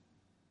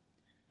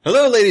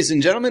Hello, ladies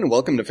and gentlemen.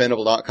 Welcome to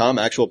Fandible.com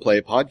Actual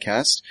Play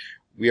Podcast.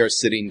 We are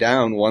sitting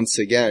down once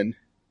again.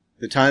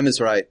 The time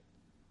is right.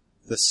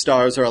 The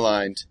stars are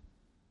aligned.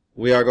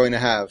 We are going to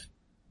have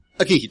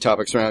a Geeky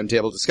Topics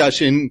Roundtable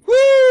discussion. Woo!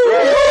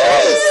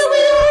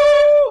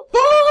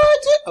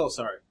 Oh,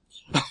 sorry.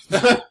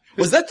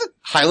 Was that the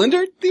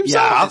Highlander theme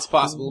song? Yeah, it's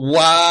possible. Wow.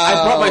 I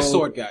brought my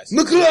sword, guys.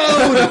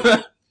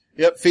 McLeod!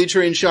 Yep,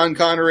 featuring Sean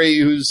Connery,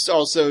 who's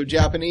also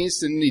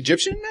Japanese and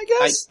Egyptian, I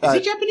guess? Is he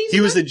Japanese?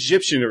 He was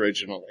Egyptian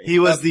originally. He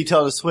was the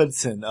Tilda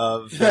Swinton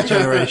of that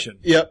generation.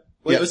 Yep.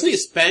 Wait, Yep. wasn't he a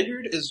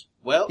Spaniard as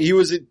well? He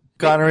was a...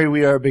 Connery,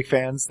 we are big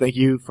fans. Thank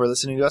you for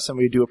listening to us, and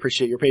we do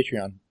appreciate your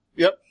Patreon.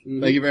 Yep.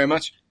 Mhm. Thank you very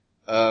much.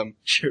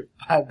 Sure,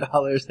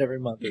 $5 every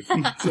month is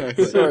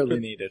sorely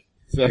needed.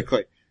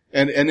 Exactly.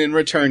 And in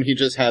return, he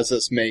just has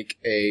us make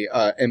a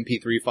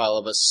MP3 file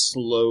of us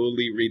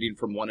slowly reading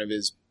from one of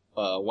his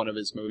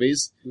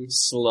movies.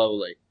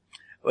 Slowly.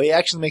 Well, he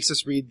actually makes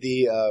us read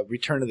the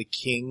Return of the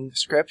King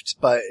script,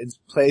 but in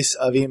place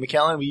of Ian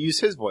McKellen, we use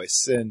his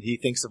voice, and he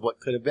thinks of what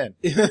could have been.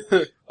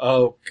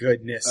 Oh,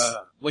 goodness.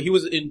 Well, he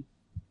was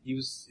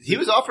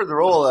offered the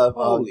role of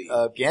Holy.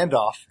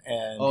 Gandalf,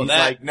 and Oh, he's that.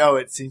 like, no,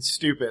 it seems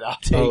stupid.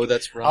 Oh,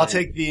 that's right. I'll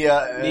take the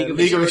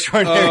League of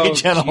Extraordinary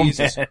Gentlemen.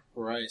 Jesus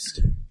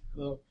Christ.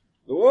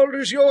 The world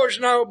is yours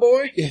now,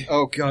 boy.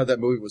 Oh, God, that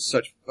movie was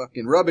such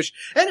fucking rubbish.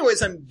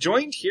 Anyways, I'm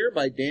joined here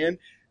by Dan,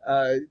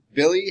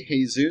 Billy,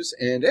 Jesus,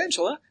 and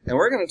Angela, and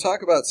we're going to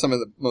talk about some of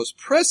the most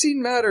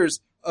pressing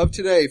matters of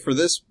today for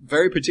this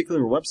very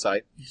particular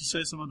website. Did you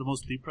say some of the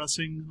most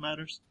depressing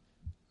matters?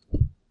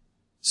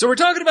 So we're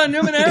talking about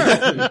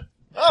Numenera.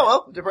 Oh,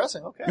 well,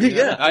 depressing. Okay.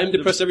 Yeah. I'm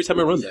depressed every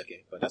time I run that game,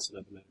 but that's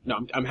another matter.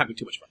 No, I'm having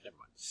too much fun. Never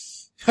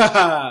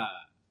mind.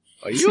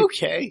 Are you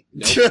okay?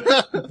 No.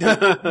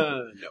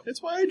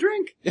 That's why I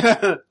drink. Is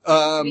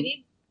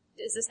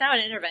this now an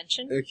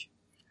intervention?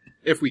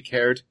 If we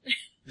cared.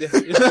 Guys,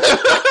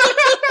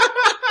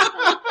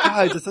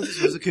 I thought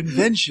this was a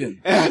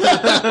convention.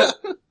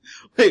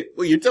 Wait,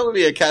 well, you're telling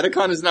me a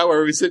catacon is not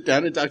where we sit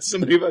down and talk to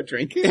somebody about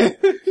drinking?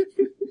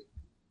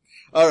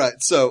 All right,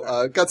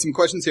 so got some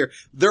questions here.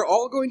 They're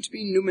all going to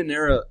be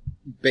Numenera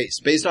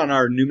based on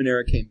our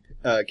Numenera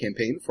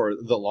campaign for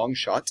The Long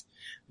Shot,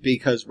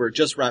 because we're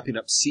just wrapping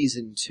up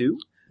season 2.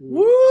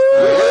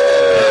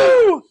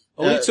 Woo!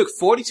 Only took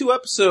 42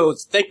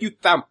 episodes. Thank you,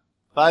 Thumb.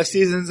 5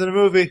 seasons in a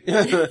movie.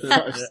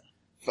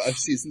 5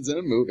 seasons in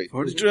a movie.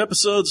 42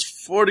 episodes,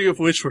 40 of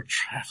which were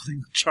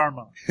traveling with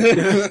Charmant.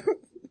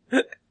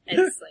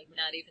 It's like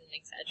not even an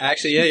exaggeration.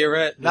 Actually, yeah, you're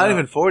right. Not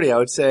even 40, I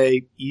would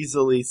say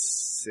easily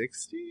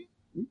 60?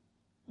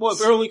 Well,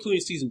 we're only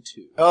including season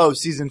 2. Oh,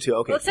 season 2,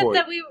 okay, Well, except 40.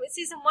 that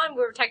season 1,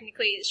 we were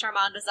technically,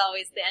 Charmand was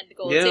always the end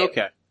goal Yeah, too.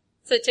 okay.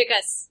 So it took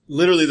us,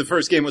 Literally, the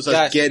first game was us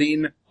Guys.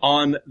 getting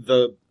on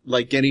the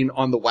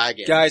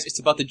wagon. Guys, it's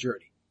about the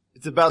journey.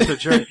 It's about the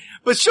journey.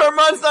 But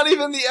Charmant's not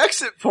even the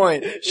exit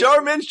point.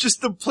 Charmant's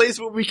just the place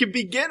where we can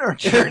begin our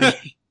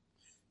journey.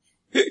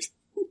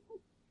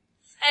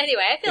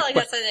 anyway, I feel like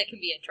that's something that can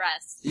be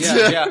addressed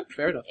Yeah,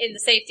 fair enough. in the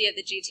safety of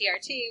the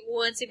GTRT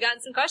once we've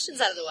gotten some questions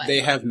out of the way.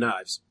 They have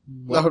knives.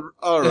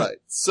 All right,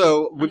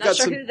 so I'm we've not got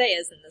sure some. who they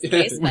is in this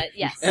case, but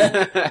yes.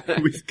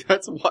 We've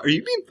got some. Are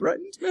you being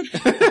threatened, man?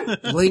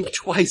 Blink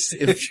twice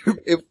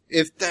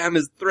if Tham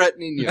is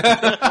threatening you.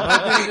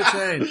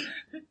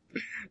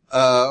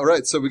 All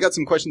right, so we got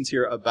some questions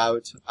here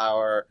about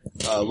our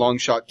long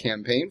shot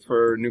campaign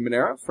for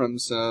Numenera from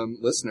some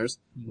listeners.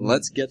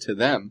 Let's get to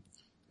them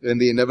and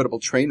the inevitable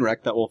train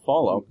wreck that will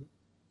follow.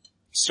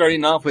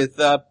 Starting off with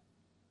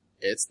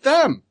it's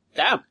them.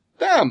 Damn.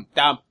 Them.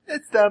 Damn.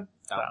 It's them.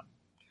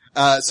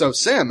 So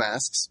Sam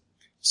asks,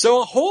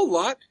 so a whole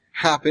lot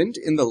happened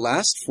in the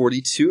last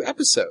 42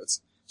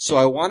 episodes. So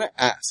I want to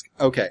ask,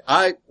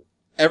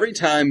 every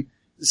time,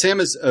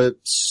 Sam is a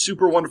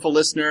super wonderful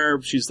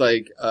listener. She's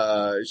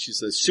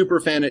she's a super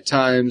fan at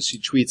times. She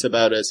tweets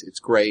about us. It's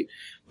great.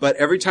 But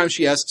every time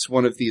she asks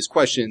one of these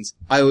questions,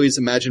 I always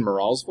imagine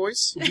Moral's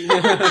voice.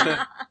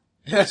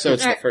 So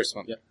it's the first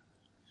one. Yep.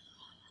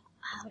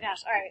 Oh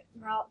gosh, alright.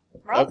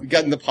 I've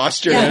gotten the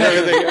posture and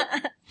everything.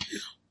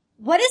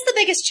 What is the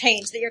biggest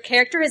change that your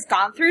character has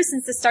gone through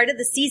since the start of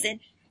the season?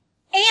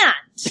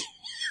 And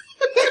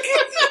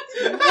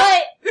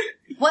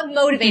what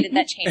motivated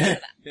that change for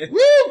them? Woo!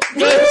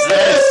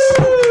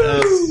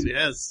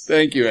 Yes.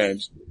 Thank you,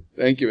 Ange.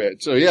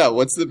 So yeah,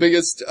 what's the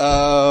biggest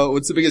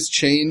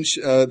change,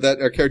 that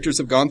our characters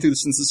have gone through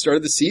since the start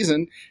of the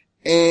season,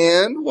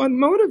 and what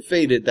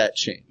motivated that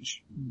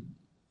change?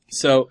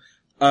 So,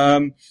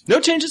 no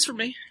changes for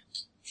me.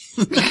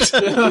 You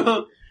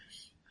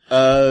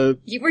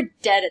were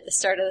dead at the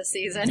start of the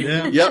season.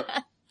 Yeah. Yep.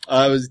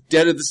 I was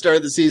dead at the start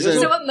of the season.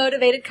 So what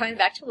motivated coming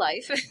back to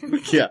life?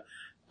 Yeah.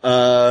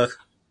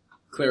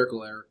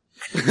 Clerical error.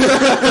 Wait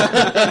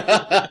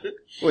a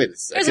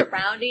There's second. a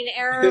rounding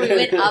error. We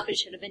went up. It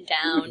should have been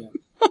down.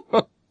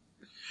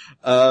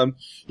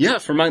 Yeah,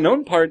 for my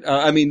own part,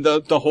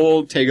 the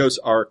whole Tagos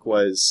arc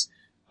was,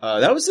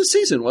 That was the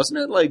season, wasn't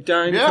it? Like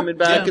dying, coming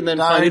back, and then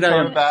finding out.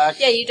 coming back.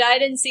 Yeah, you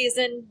died in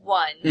season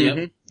 1.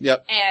 Mhm.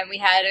 Yep. And we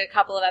had a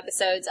couple of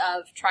episodes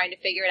of trying to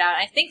figure it out.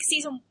 I think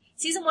season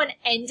 1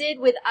 ended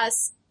with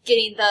us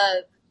getting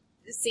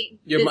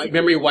Your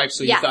memory wiped,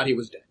 so you Yeah. thought he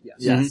was dead.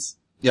 Yes.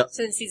 Yes.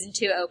 So then season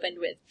 2 opened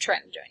with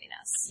Trim joining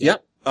us.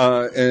 Yep.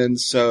 And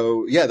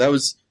so, yeah, that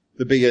was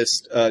the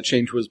biggest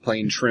change, was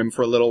playing Trim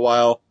for a little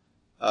while.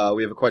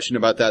 We have a question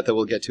about that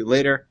we'll get to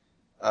later.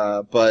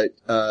 But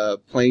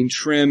playing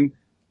Trim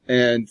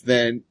and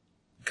then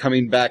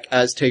coming back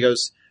as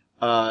Tagos,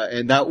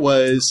 and that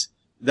was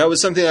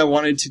something I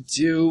wanted to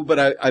do,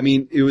 but I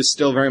mean, it was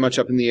still very much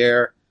up in the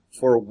air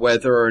for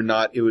whether or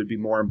not it would be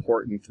more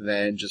important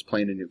than just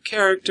playing a new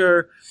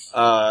character.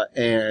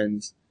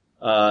 And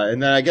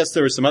then I guess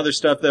there was some other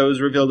stuff that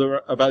was revealed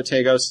about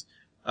Tagos.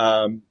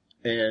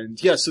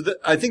 And yeah, so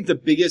I think the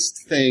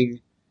biggest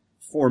thing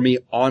for me,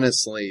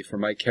 honestly, for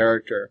my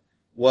character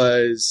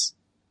was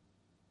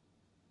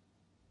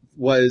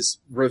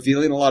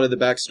revealing a lot of the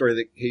backstory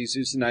that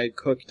Jesus and I had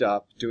cooked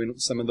up, doing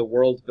some of the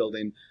world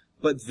building,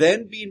 but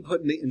then being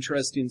put in the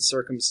interesting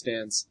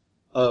circumstance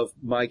of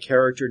my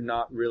character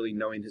not really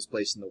knowing his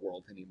place in the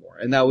world anymore.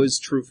 And that was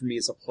true for me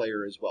as a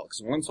player as well,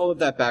 because once all of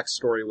that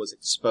backstory was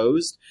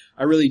exposed,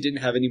 I really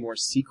didn't have any more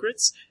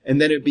secrets,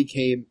 and then it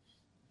became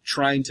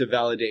trying to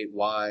validate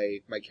why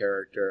my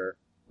character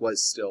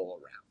was still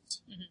around.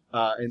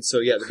 Mm-hmm. And so,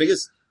 yeah, the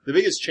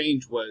biggest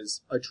change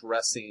was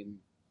addressing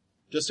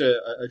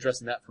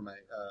that for my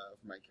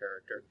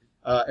character.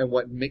 And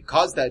what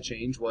caused that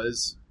change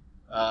was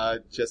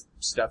just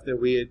stuff that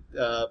we had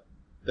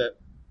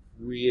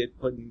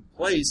put in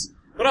place,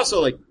 but also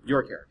like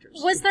your characters.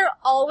 Was there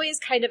always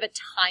kind of a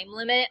time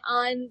limit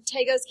on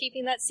Tagos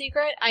keeping that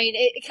secret? I mean,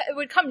 it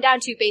would come down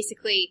to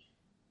basically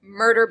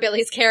murder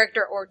Billy's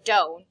character or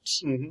don't.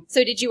 Mm-hmm.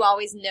 So did you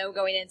always know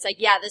going in, it's like,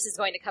 yeah, this is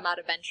going to come out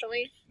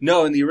eventually?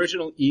 No, in the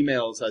original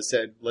emails I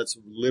said, let's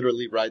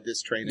literally ride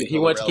this train. He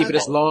wanted to keep it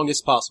as long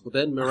as possible.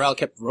 Then morale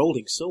kept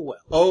rolling so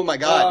well. Oh my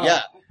god,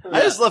 yeah.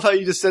 I just love how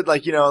you just said,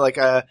 like, you know, like,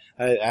 I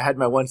had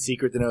my one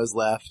secret that I was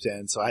left,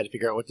 and so I had to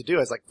figure out what to do. I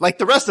was like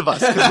the rest of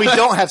us, because we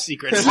don't have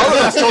secrets. All of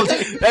us told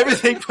you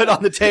everything put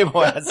on the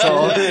table,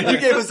 asshole. You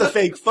gave us a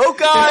fake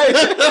foci.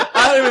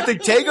 I don't even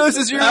think Tagos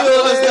is your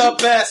real name. the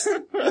best.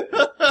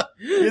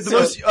 You're the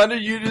most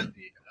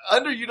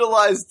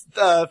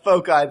underutilized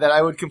foci that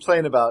I would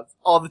complain about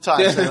all the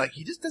time. So like,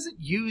 he just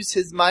doesn't use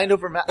his mind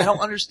over matter. I don't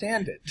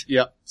understand it.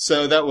 Yeah.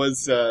 So that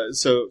was,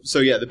 so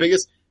yeah, the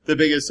biggest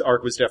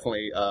arc was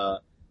definitely,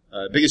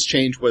 biggest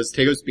change was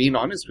Tagos being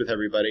honest with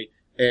everybody,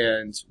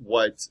 and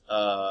what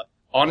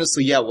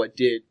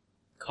did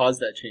cause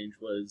that change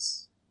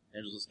was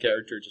Angela's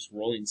character just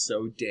rolling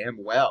so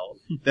damn well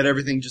that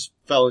everything just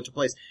fell into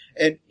place.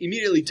 And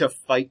immediately to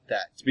fight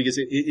that, because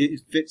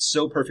it fits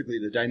so perfectly,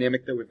 the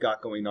dynamic that we've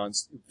got going on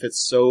fits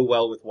so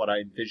well with what I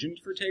envisioned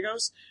for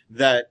Tagos,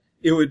 that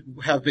it would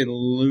have been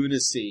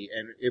lunacy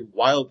and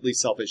wildly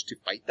selfish to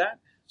fight that.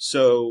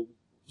 So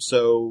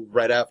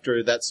right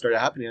after that started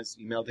happening, I just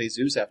emailed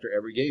Jesus after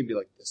every game, be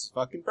like, "This is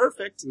fucking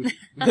perfect."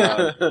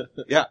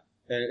 Yeah,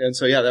 and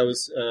so yeah, that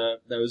was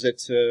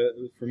it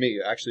for me.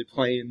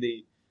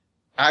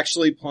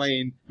 Actually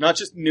playing not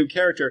just a new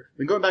character,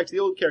 then going back to the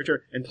old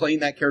character and playing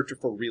that character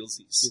for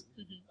realsies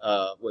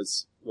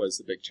was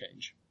the big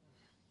change.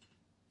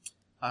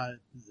 I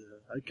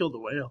killed a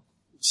whale.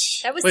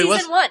 That was Wait,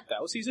 season 1.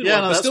 That was season Yeah,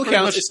 one. no, That that's still pretty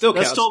counts. much- It still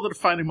That's counts. still the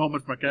defining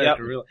moment for my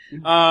character, Yep. really.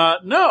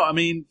 No, I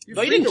mean,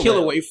 No, you didn't kill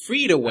a whale.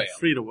 Freed a whale.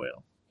 freed a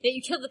whale. Yeah,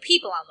 you killed the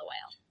people on the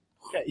whale.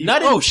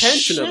 Not Oh,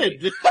 intentionally.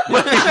 shit. Wait,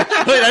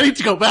 I need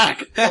to go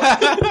back.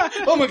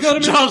 Oh my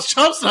god,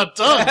 Job's not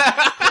done.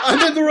 I'm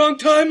in the wrong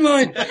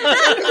timeline.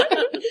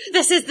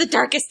 This is the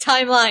darkest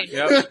timeline.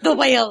 Yep. The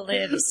whale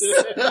lives.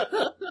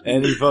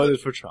 And he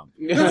voted for Trump.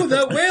 No,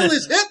 that whale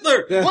is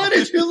Hitler. Why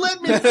did you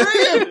let me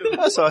free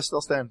him? So I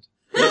still stand.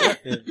 Whale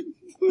in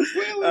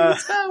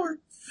the tower.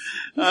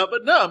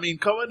 But no, I mean,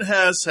 Cohen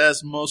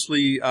has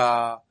mostly,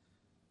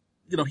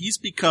 he's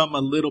become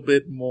a little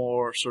bit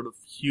more sort of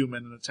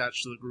human and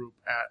attached to the group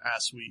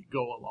as we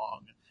go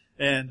along.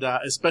 And,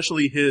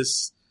 especially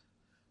his,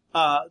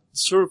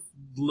 sort of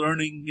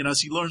learning,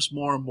 as he learns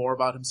more and more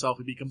about himself,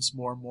 he becomes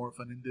more and more of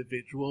an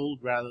individual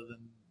rather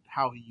than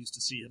how he used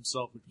to see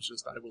himself, which was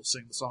just, I will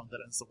sing the song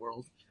that ends the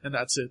world. And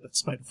that's it.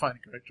 That's my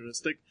defining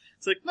characteristic.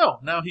 It's like, no,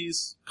 now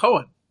he's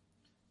Cohen,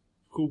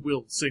 who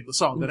will sing the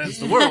song that ends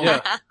the world.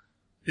 Yeah.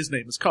 His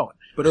name is Cohen.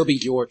 But it'll be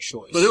your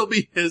choice. But it'll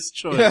be his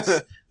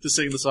choice to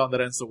sing the song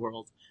that ends the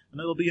world. And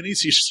it'll be an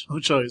easy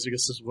choice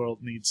because this world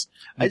needs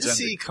I just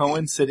see ending.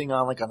 Cohen sitting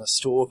on a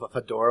stool with a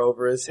fedora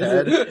over his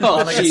head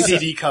Oh, on a Jesus.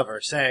 CD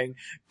cover saying,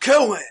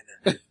 Cohen!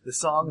 The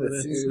song that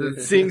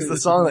sings the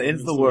song that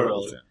ends the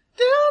world.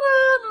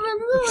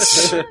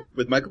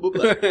 With Michael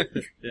Bublé.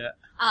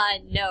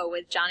 No,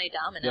 with Johnny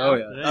Domino. Oh,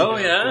 yeah. There you Oh, go.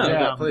 yeah. Yeah,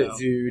 No, please. no.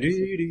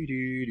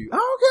 Do-do-do-do-do.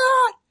 Oh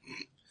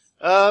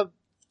god!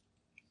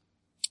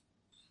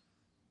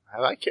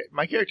 Have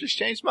my character's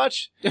changed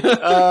much?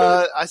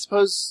 I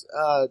suppose,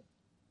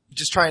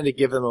 just trying to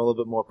give them a little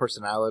bit more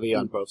personality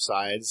on both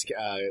sides.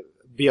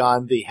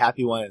 beyond the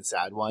happy one and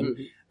sad one.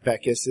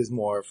 Vekis is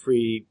more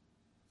free,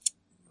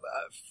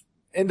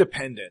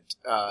 independent,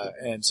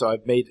 and so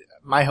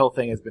my whole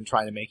thing has been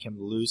trying to make him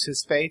lose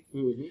his faith,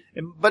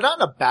 but not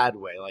in a bad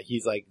way. Like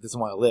he's like doesn't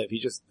want to live. He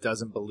just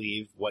doesn't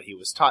believe what he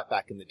was taught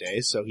back in the day.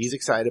 So he's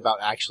excited about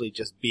actually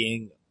just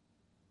being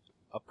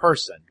a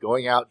person,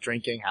 going out,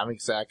 drinking, having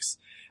sex.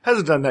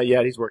 Hasn't done that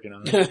yet. He's working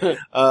on it.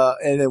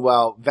 And then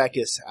while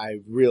Vekis, I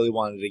really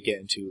wanted to get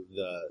into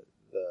the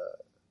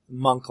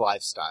monk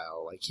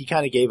lifestyle. Like he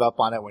kind of gave up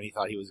on it when he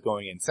thought he was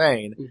going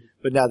insane,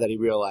 but now that he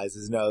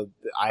realizes, no,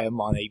 I am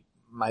on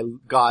my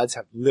gods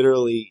have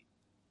literally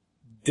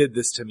did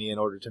this to me in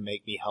order to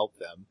make me help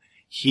them.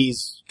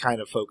 He's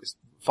kind of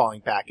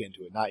falling back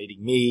into it, not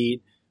eating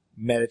meat,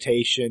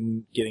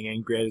 meditation, getting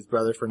angry at his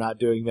brother for not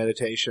doing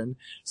meditation.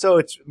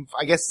 So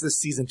I guess this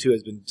season 2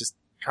 has been just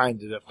trying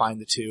to define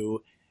the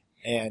two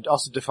and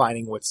also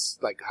defining what's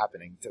like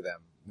happening to them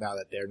now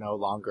that they're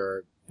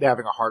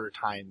having a harder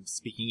time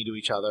speaking to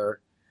each other,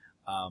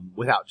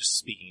 without just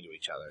speaking to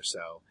each other.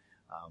 So,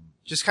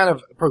 just kind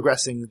of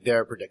progressing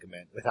their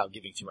predicament without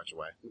giving too much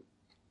away.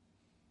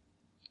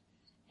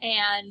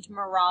 And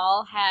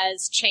Moral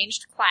has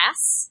changed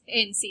class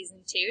in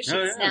season 2.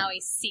 She's now a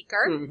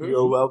seeker.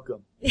 You're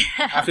welcome.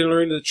 After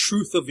learning the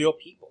truth of your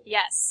people.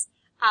 Yes.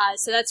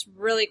 So that's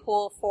really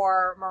cool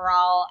for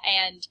Moral.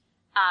 And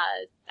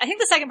I think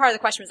the second part of the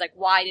question was like,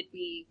 why did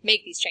we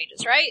make these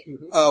changes, right?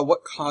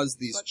 What caused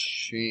these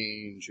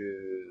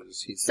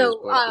changes? He says,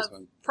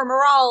 for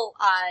Moral,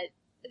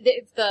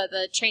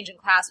 the change in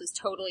class was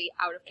totally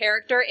out of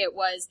character. It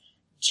was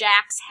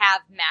Jacks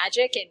have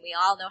magic, and we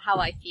all know how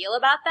I feel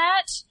about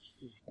that.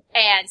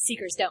 And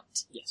Seekers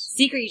don't. Yes.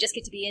 Seeker, you just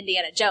get to be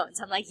Indiana Jones.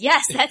 I'm like,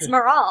 yes, that's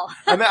Moral.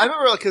 I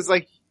remember because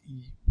like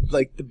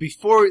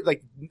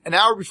an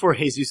hour before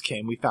Jesus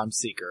came, we found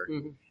Seeker.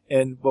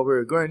 And what we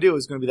were going to do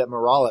was going to be that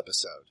Moral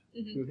episode.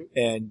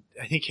 And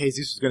I think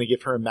Jesus was going to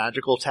give her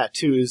magical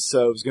tattoos,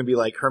 so it was going to be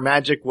like her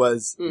magic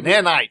was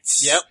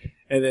nanites. Yep.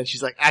 And then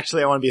she's like,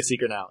 actually, I want to be a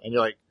seeker now. And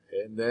you're like,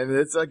 and then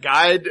it's a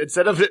guide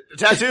instead of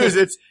tattoos.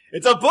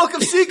 It's a book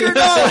of seeker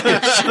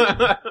knowledge.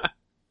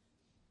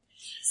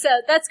 So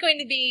that's going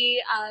to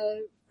be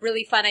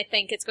really fun. I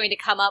think it's going to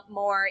come up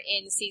more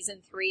in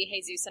season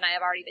 3. Jesus and I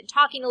have already been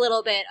talking a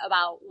little bit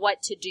about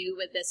what to do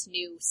with this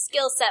new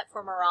skill set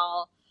for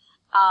Moral.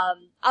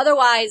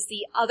 Otherwise,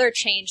 the other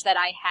change that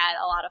I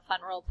had a lot of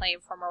fun role-playing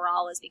for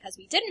Moral is because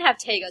we didn't have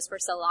Tagos for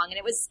so long, and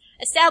it was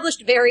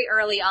established very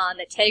early on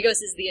that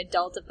Tagos is the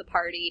adult of the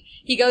party.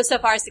 He goes so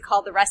far as to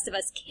call the rest of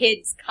us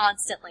kids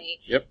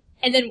constantly. Yep.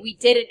 And then we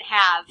didn't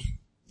have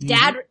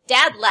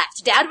Dad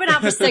left. Dad went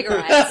out for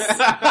cigarettes.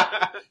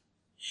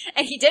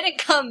 And he didn't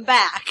come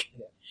back.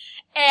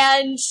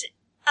 And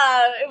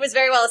it was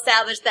very well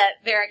established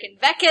that Varric and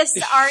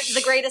Vekis aren't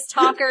the greatest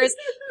talkers.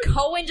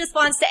 Cohen just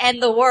wants to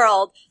end the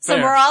world. So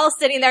we're all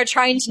sitting there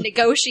trying to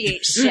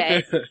negotiate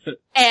shit.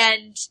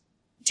 And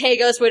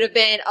Tagos would have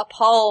been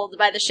appalled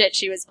by the shit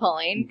she was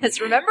pulling. Because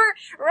remember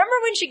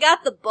when she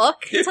got the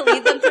book to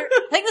lead them through?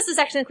 I think this is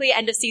technically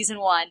end of season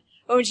 1.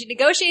 But when she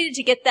negotiated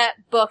to get that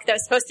book that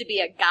was supposed to be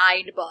a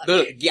guidebook.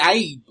 The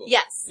guidebook.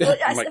 Yes.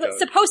 It's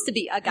supposed to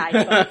be a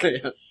guidebook.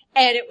 Yeah.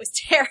 And it was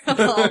terrible.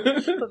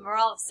 But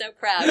Moral was so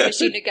proud because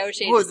she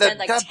negotiated to spend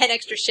 10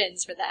 extra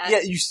shins for that.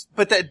 Yeah,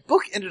 but that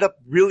book ended up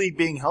really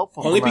being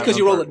helpful. Only because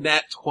you rolled a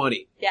nat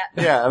 20. Yeah.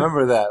 Yeah, I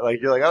remember that.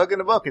 Like, you're like, I'll look in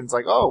the book, and it's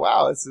like, oh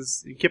wow,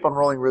 you keep on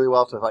rolling really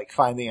well to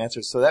find the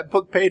answers. So that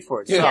book paid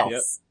for itself.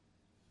 Yes.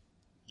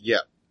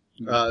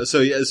 Yeah. So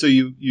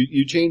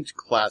you changed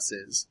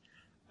classes.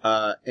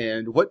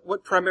 And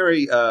what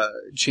primary,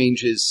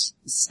 changes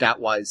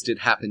stat-wise did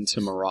happen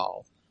to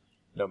Moral?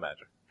 No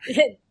magic.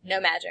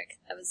 No magic.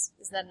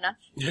 Isn't that enough?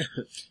 Isn't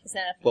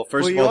that enough? Well,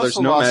 first of all, there's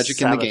no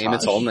magic in the game.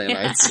 It's all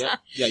nanites.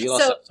 Yeah, you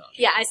lost sabotage.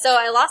 Yeah, so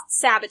I lost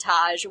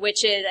sabotage,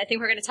 which is, I think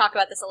we're going to talk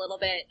about this a little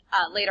bit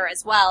later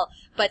as well.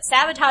 But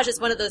sabotage is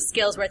one of those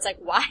skills where it's like,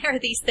 why are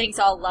these things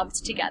all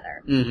lumped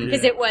together?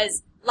 Because it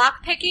was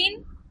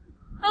lockpicking.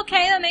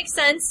 Okay, that makes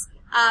sense.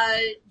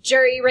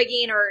 Jury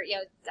rigging or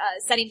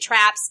setting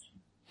traps,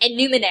 and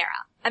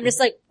Numenera. I'm just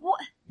like, what?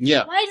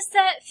 Yeah. Why does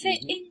that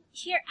fit in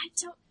here? I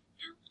don't.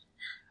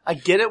 I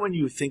get it when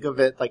you think of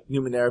it like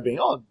Numenera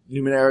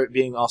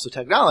being also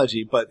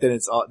technology, but then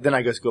then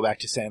I just go back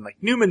to saying like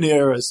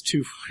Numenera is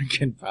too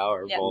freaking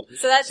powerful.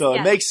 Yeah. So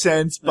it makes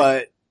sense,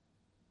 but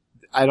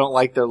I don't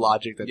like their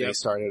logic that they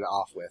started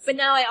off with. But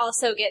now I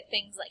also get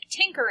things like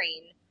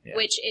tinkering,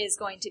 which is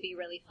going to be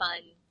really fun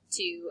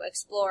to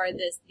explore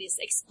this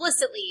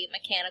explicitly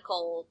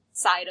mechanical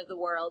side of the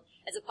world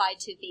as applied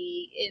to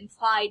the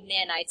implied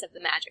nanites of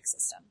the magic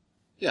system.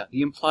 Yeah,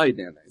 the implied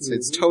nanites.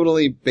 It's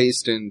totally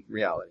based in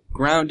reality.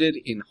 Grounded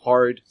in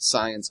hard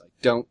science. I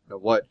don't know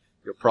what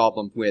your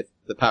problem with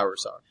the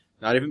powers are.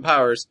 Not even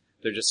powers,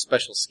 they're just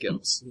special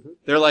skills.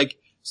 They're like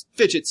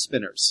fidget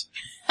spinners.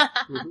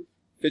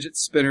 Fidget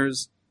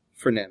spinners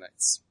for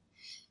nanites.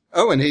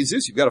 Oh, and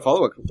Jesus, you've got a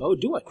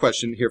follow-up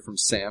question here from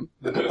Sam.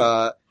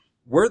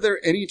 Were there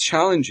any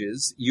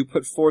challenges you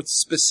put forth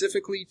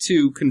specifically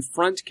to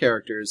confront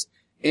characters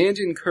and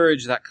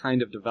encourage that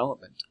kind of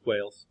development.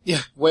 Wales.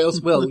 Yeah,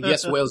 Wales. Well,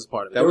 yes, Wales is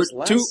part of it. That There was were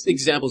last two season.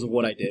 examples of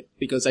what I did,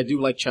 because I do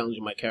like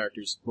challenging my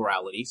character's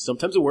morality.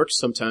 Sometimes it works,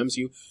 sometimes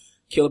you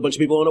kill a bunch of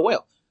people on a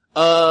whale.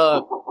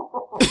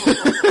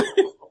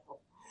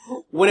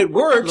 When it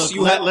works,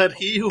 Look, let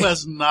he who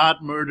has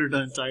not murdered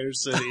an entire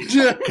city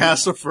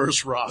cast the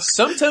first rock.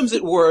 sometimes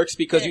it works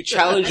because you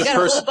challenge I a got a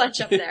whole person.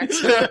 bunch up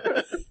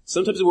there.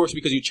 Sometimes it works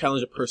because you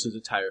challenge a person's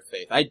entire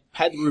faith. I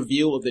had the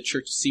reveal of the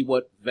church to see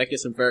what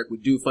Vekas and Varric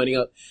would do, finding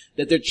out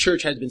that their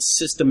church has been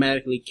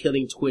systematically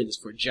killing twins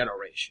for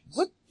generations.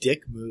 What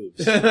dick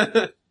moves?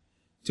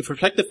 To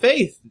protect the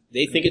faith,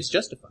 they think it's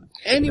justified.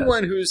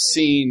 Anyone who's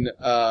seen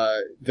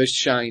The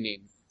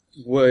Shining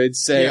would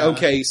say, Yeah.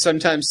 okay,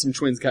 sometimes some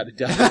twins gotta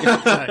die.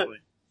 Exactly.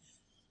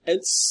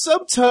 And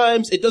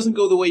sometimes it doesn't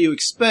go the way you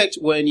expect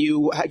when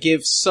you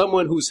give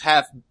someone who's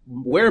half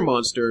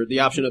were-monster the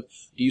option of,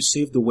 do you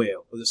save the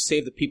whale or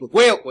save the people?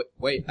 Whale!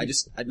 Wait,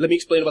 let me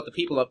explain about the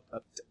people.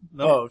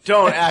 No,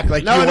 don't act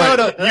like No, you no,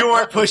 weren't, no. you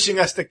weren't pushing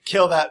us to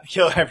kill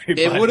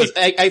everybody. It would have,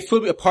 I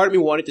feel a part of me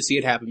wanted to see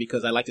it happen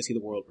because I like to see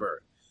the world burn.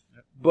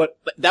 But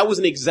that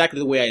wasn't exactly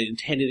the way I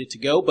intended it to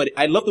go, but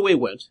I love the way it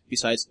went,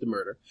 besides the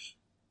murder.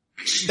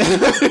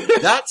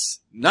 That's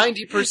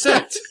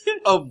 90%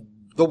 of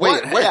the way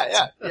it went.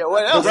 Yeah.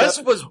 What else? The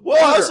rest was Well,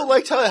 I murder. also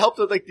liked how it helped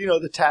with, like,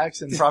 the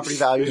tax and property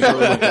values really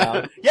went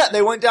down. Yeah,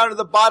 they went down to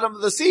the bottom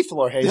of the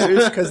seafloor,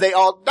 Jesus, because they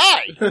all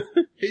died.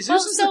 Jesus Well,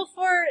 is so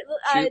for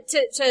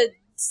to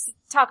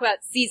talk about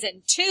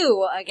season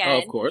 2 again, Oh,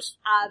 of course.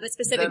 but Does that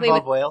specifically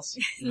involve with whales?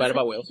 Right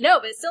about whales. no,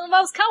 but it still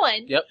involves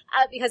Cohen. Yep.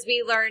 Because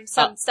we learned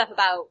some stuff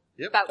about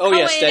Oh, Cohen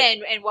yes, that-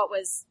 and what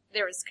was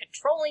there was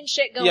controlling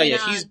shit going Yeah,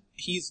 on.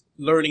 he's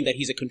learning that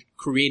he's a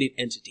created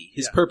entity.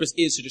 His purpose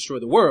is to destroy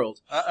the world.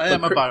 I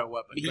am a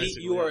bioweapon,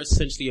 basically. You are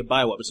essentially a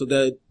bioweapon. So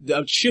the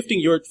shifting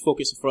your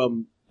focus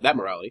from that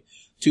morality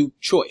to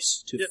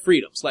choice, to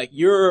freedoms. Like,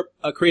 you're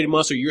a created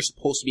monster, you're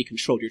supposed to be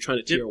controlled. You're trying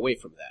to tear away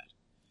from that.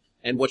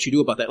 And what you do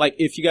about that. Like,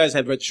 if you guys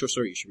have read the short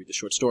story, you should read the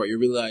short story.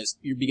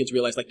 You begin to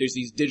realize, like, there's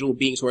these digital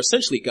beings who are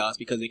essentially gods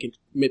because they can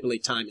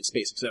manipulate time and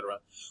space, etc.,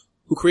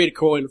 who created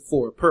Cohen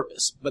for a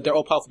purpose. But they're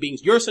all powerful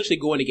beings. You're essentially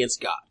going against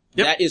God.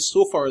 Yep. That is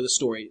so far the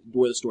story,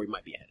 where the story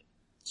might be headed.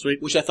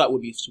 Sweet. Which I thought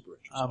would be super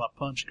interesting. I'm a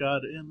punch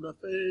god in the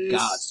face.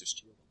 Gods, there's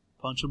two.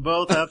 Punch them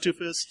both, have 2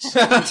 fists.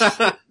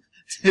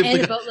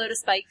 and a boatload of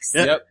spikes.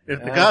 Yep. If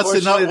the gods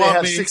did not Unfortunately, they want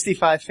have me,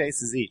 65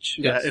 faces each.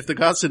 if the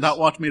gods did not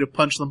want me to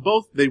punch them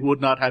both, they would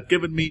not have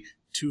given me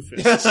 2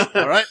 fists.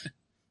 All right.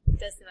 It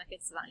does seem like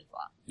it's a divine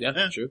flaw. Yeah,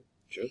 Yeah.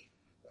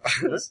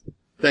 true.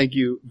 Thank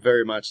you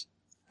very much,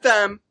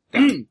 Sam.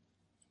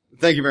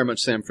 Thank you very much,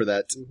 Sam, for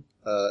that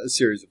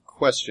series of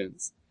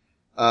questions.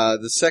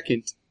 The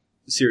second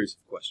series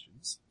of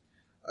questions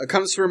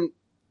comes from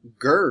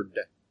Gerd.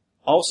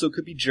 Also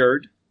could be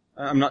Jerd.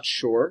 I'm not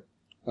sure.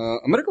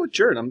 I'm gonna go with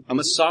Jerd. I'm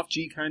a soft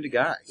G kind of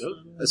guy.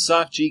 A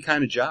soft G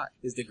kind of jive.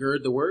 Is the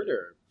gird the word,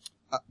 or?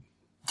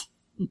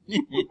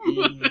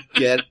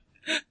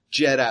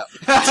 Jet out.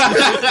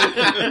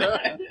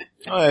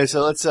 Alright,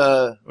 so let's,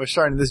 we're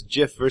starting this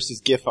GIF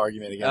versus GIF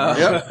argument again.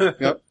 right?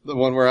 Yep. The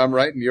one where I'm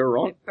right and you're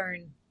wrong. I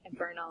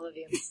burn all of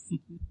you.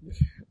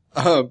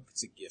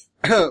 It's a gift.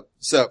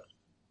 So,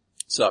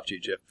 soft G,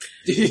 Jeff.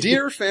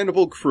 Dear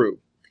Fandible crew,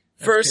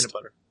 Peanut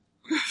butter.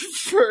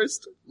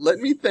 First, let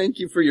me thank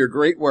you for your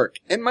great work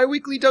and my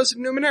weekly dose of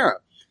Numenera.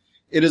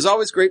 It is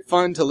always great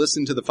fun to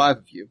listen to the 5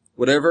 of you,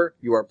 whatever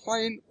you are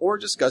playing or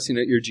discussing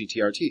at your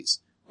GTRTs.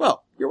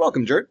 Well, you're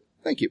welcome, Jerd.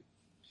 Thank you.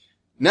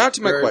 Now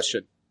to my Jerd.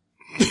 question.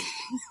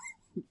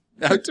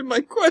 Now to my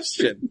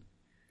question.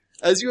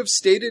 As you have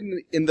stated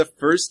in the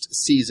first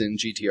season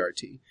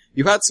GTRT,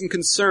 you had some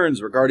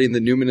concerns regarding the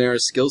Numenera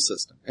skill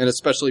system, and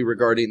especially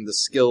regarding the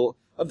skill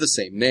of the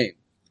same name.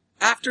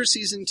 After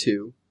season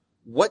 2,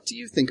 what do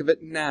you think of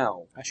it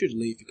now? I should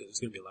leave because there's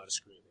going to be a lot of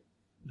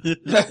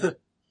screaming.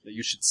 That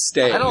you should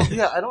stay. I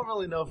don't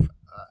really know if,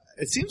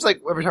 it seems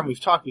like every time we've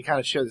talked, we kind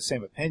of share the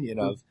same opinion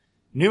of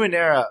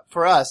Numenera,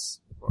 for us,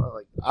 or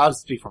like, I'll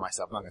speak for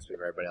myself, I'm not going to speak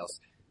for everybody else.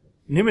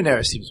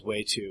 Numenera seems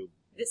way too,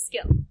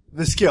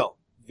 The skill.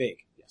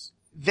 Vague, yes.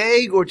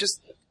 vague or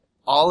just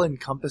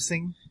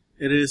all-encompassing.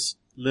 It is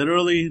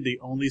literally the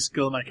only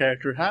skill my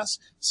character has,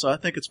 so I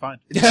think it's fine.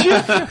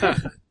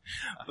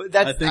 But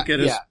that's, I think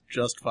it is yeah,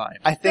 just fine.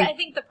 I But think, I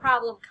think the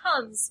problem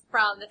comes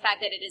from the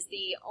fact that it is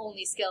the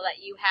only skill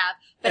that you have,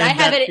 but And I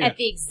have that- it yeah. at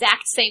the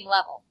exact same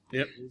level.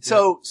 Yep.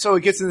 so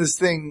it gets in this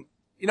thing,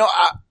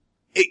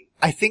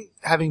 I think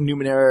having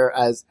Numenera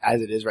as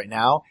it is right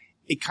now,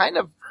 it kind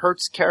of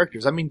hurts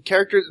characters. I mean,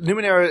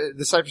 Numenera,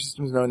 the Cypher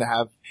system is known to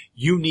have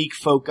unique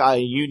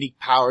foci, unique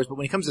powers, but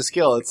when it comes to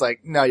skill, it's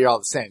like, no, you're all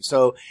the same.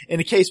 So in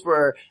a case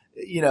where,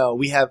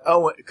 we have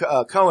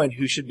Cohen,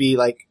 who should be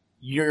like,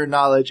 your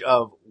knowledge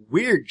of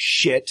weird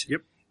shit,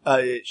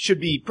 should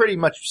be pretty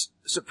much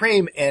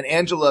supreme, and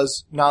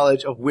Angela's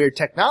knowledge of weird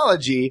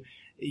technology,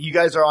 you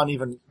guys are on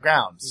even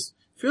grounds.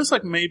 Feels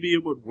like maybe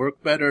it would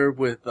work better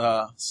with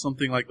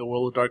something like the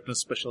World of Darkness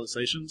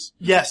specializations,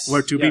 Yes.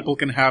 where two people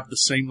can have the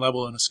same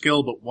level in a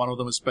skill, but one of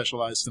them is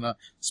specialized in a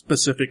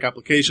specific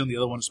application, the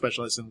other one is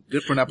specialized in a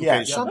different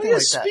application. something yeah,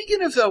 like that.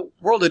 speaking of the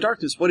World of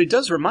Darkness, what it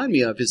does remind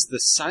me of is the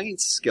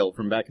science skill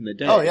from back in the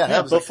day. Oh, yeah,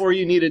 that was before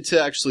you needed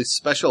to actually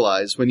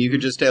specialize, when you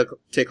could just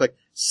take like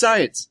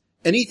science.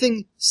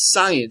 Anything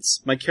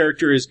science, my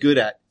character is good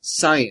at.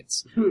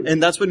 Science.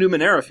 And that's what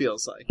Numenera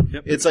feels like.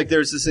 Yep. It's like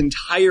there's this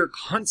entire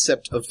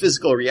concept of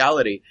physical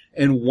reality,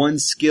 and one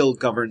skill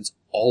governs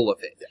all of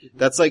it.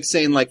 That's like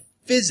saying like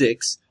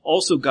physics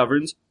also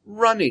governs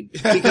running,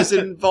 because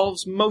it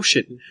involves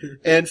motion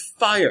and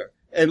fire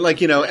and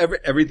like,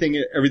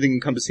 everything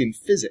encompassing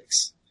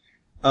physics.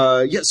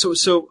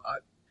 So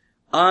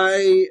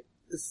I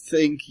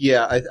think,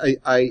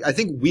 I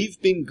think we've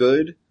been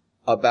good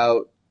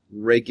about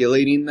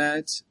regulating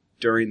that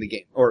during the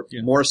game, or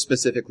more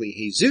specifically,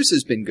 Jesus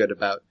has been good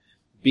about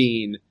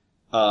being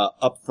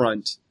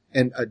upfront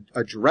and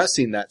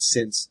addressing that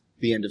since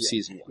the end of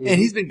season 1. And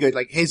he's been good.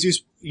 Like,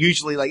 Jesus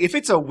usually, like, if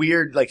it's a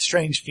weird, like,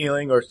 strange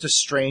feeling or just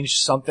strange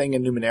something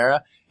in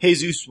Numenera,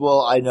 Jesus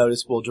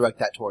will direct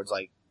that towards,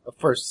 like,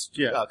 first,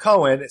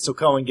 Cohen, so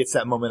Cohen gets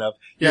that moment of,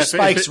 your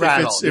spikes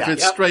rattle. If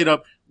it's straight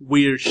up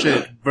weird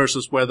shit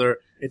versus whether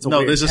It's a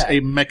weird this is tech. a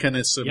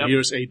mechanism,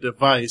 here's a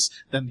device,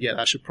 then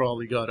I should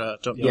probably go to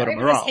Or even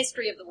morale. just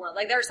history of the world.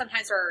 Like there are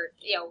sometimes where,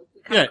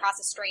 we come across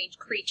a strange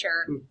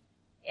creature.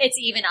 It's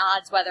even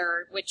odds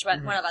which one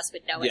of us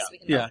would know it, so we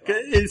can both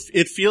roll.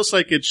 It feels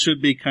like it should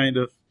be kind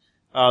of,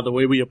 the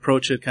way we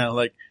approach it, kind of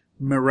like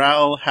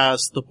morale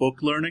has the book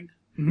learning,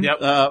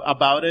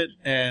 about it,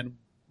 and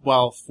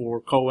while for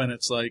Cohen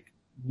it's like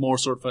more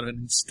sort of an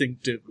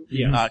instinctive,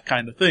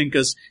 kind of thing,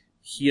 because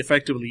he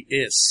effectively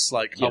is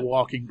like a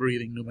walking,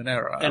 breathing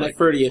Numenera. And I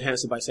further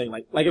enhance it by saying,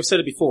 like I've said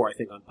it before, I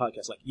think on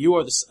podcasts, like you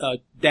are the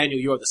Daniel,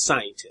 you're the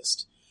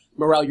scientist.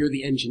 Morale, you're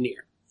the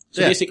engineer.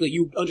 So basically,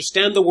 you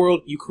understand the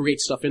world, you create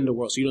stuff in the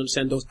world, so you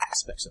understand those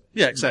aspects of it.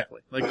 Yeah,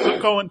 exactly. Like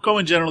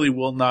Cohen generally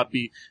will not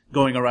be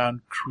going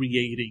around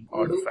creating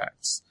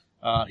artifacts.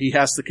 He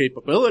has the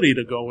capability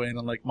to go in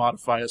and like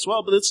modify as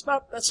well, but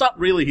that's not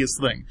really his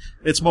thing.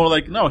 It's more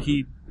like, no,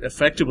 he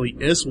effectively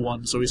is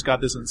one, so he's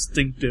got this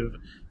instinctive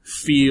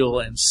feel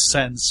and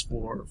sense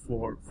for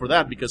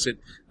that, because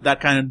that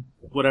kind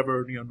of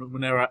whatever,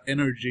 Numenera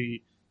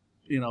energy,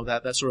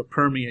 that sort of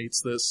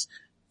permeates this.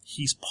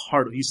 He's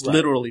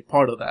literally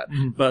part of that.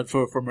 Mm-hmm. But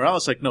for Morale,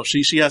 it's like, no,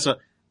 she has an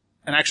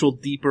actual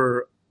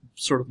deeper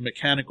sort of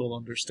mechanical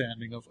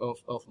understanding of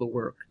the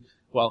work,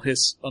 while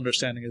his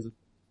understanding is,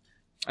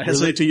 I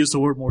hesitate to use the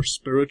word more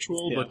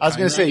spiritual, but I was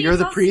going to say, you're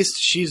the priest,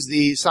 she's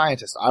the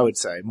scientist, I would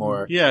say,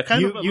 more. Yeah,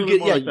 kind of a little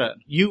more like that.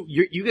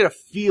 You get a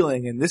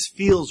feeling, and this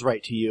feels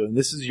right to you, and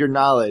this is your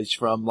knowledge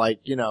from, like,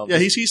 Yeah,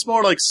 he's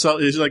more like,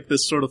 he's like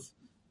this sort of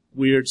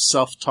weird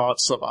self-taught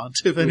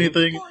savant, if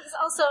anything. Well, it's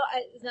also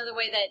another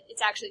way that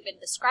it's actually been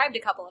described a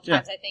couple of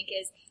times, I think,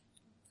 is,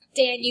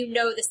 Dan,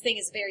 this thing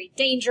is very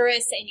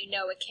dangerous, and it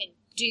can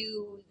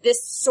do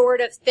this sort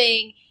of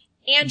thing.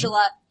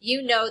 Angela,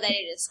 that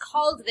it is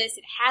called this,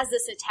 it has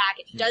this attack,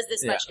 it does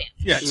this much damage.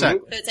 Yeah,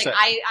 exactly. So it's like,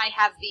 I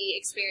have the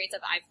experience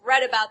of, I've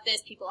read about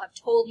this, people have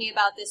told me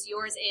about this,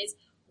 yours is,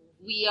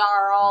 we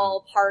are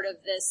all part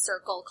of this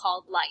circle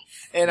called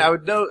life. And I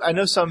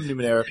know some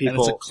Numenera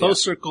people. And it's a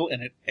close circle,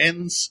 and it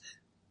ends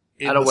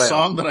in At a the whale.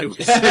 song that I was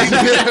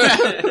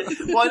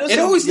singing. Well, I know It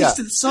always leads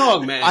to the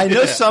song, man. I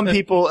know some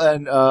people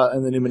in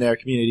the Numenera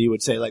community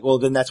would say, like, well,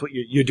 then that's what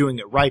you're doing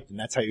it right, and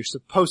that's how you're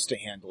supposed to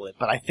handle it.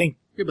 But I think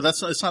Yeah, but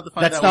it's not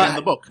defined that's that way not in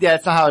the book. Yeah,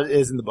 it's not how it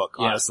is in the book.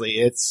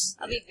 Honestly,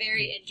 I'll be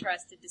very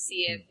interested to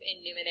see if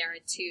in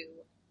Numenera 2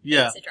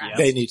 Yeah. it's addressed.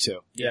 they need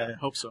to. Yeah, I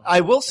hope so.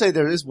 I will say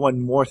there is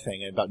one more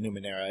thing about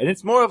Numenera, and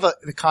it's more of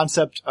the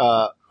concept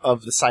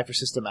of the cipher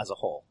system as a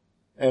whole.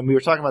 And we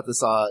were talking about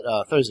this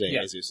Thursday,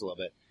 Jesus, a little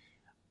bit.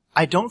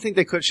 I don't think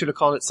they should have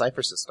called it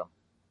cipher system.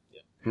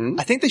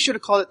 I think they should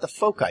have called it the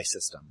foci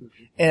system.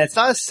 Mm-hmm. And it's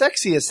not as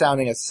sexy as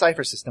sounding as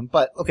cipher system,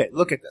 but okay,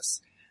 look at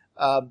this.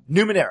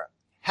 Numenera.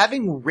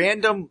 Having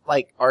random,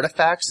 like,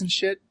 artifacts and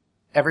shit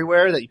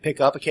everywhere that you pick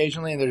up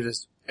occasionally and they're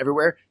just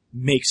everywhere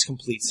makes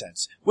complete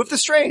sense. With the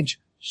strange,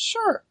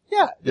 sure.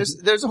 Yeah.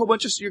 There's a whole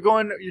bunch of,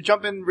 you're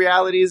jumping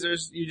realities,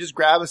 you just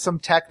grab some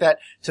tech that,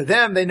 to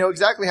them, they know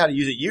exactly how to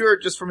use it. You're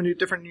just from a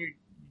different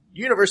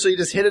universe, so you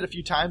just hit it a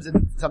few times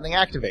and something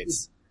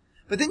activates.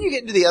 But then you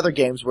get into the other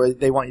games where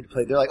they want you to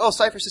play. They're like, oh,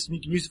 cipher system,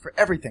 you can use it for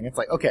everything. It's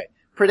like, okay,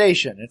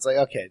 predation. It's like,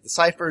 okay, the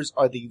ciphers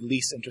are the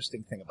least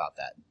interesting thing about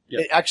that.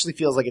 Yep. It actually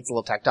feels like it's a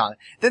little tacked on.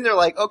 Then they're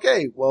like,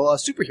 okay, well,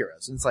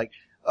 superheroes. And it's like,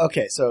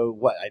 okay, so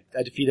what?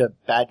 I defeat a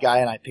bad guy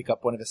and I pick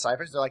up one of his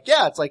ciphers. They're like,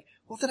 yeah. It's like,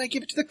 well, then I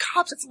give it to the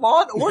cops. It's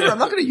law and order. I'm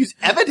not going to use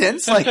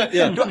evidence. Like,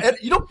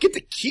 you don't get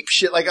to keep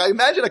shit. Like, I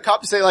imagine a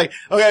cop to say, like,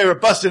 okay, we're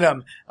busting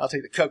him. I'll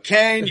take the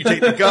cocaine. You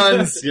take the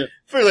guns.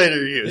 for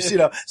later use, you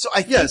know. So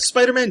I think, Yeah,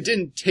 Spider-Man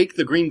didn't take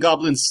the Green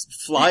Goblin's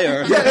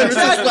flyer. It was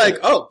just like,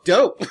 oh,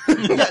 dope.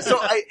 yeah, so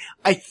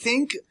I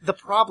think the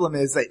problem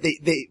is that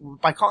they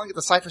by calling it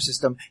the Cypher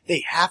system,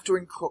 they have to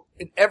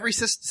in every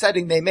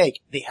setting they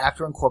make, they have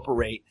to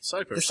incorporate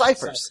Ciphers. the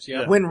ciphers.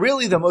 Yeah. When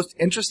really the most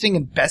interesting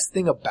and best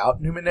thing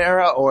about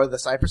Numenera or the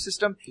Cypher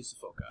system He's the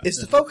foci. is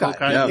the foci.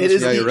 Yeah, It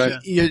is you're right.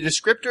 your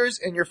descriptors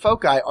and your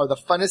foci are the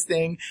funnest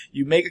thing.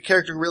 You make a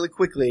character really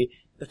quickly.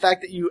 The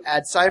fact that you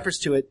add ciphers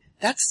to it,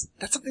 that's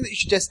something that you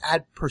should just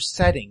add per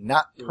setting,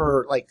 not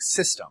per like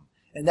system.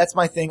 And that's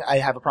my thing. I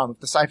have a problem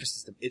with the cipher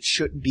system. It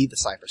shouldn't be the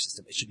cipher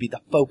system. It should be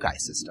the foci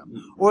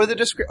system, or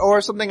the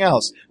or something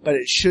else. But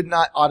it should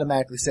not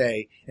automatically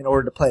say, in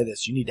order to play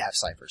this, you need to have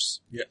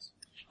ciphers. Yes.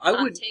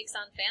 Hot takes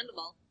on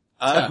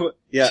Fandible.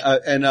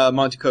 And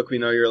Monty Cook, we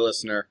know you're a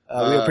listener.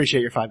 We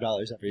appreciate your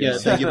 $5 every year. Yeah,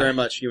 thank you very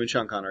much. You and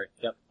Sean Connery.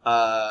 Yep.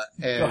 Go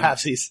And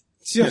halfsies.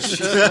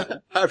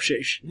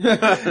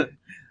 Half-sheesh.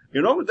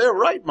 You know, they're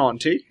right,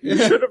 Monty. You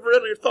should have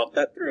really thought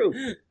that through.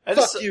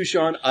 Fuck you,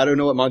 Sean. I don't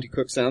know what Monty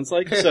Cook sounds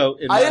like, so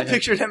in I my had head-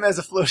 pictured him as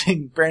a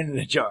floating brain in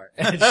a jar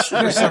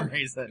for some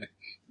reason.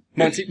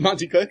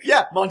 Monty Cook?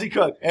 Yeah, Monty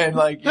Cook, and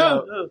like you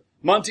know,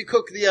 Monty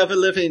Cook, the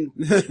ever-living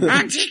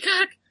Monty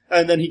Cook.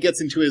 And then he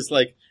gets into his,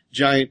 like,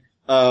 giant,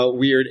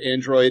 weird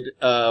android,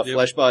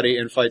 flesh body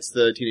and fights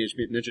the Teenage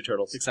Mutant Ninja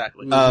Turtles.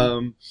 Exactly.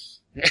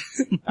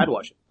 I'd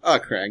watch it. Oh,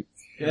 Krang.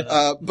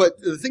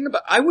 But the thing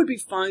about, I would be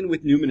fine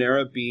with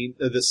Numenera being,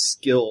 the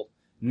skill,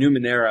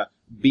 Numenera,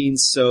 being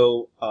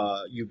so,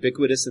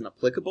 ubiquitous and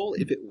applicable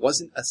if it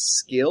wasn't a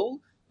skill,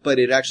 but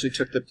it actually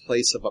took the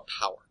place of a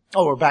power.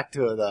 oh, we're back to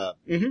the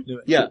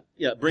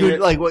Yeah, bring it.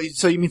 like what?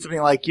 So you mean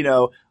something like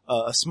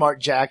a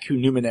smart Jack who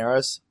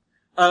Numeneras?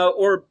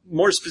 Or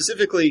more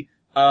specifically,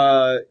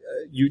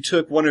 you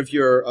took one of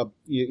your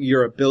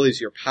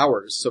abilities, your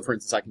powers. So for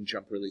instance, I can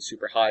jump really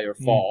super high or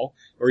fall,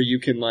 or you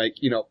can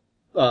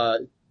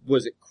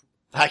was it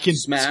I can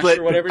Smash split.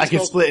 or whatever it's I can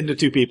called? split into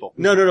two people.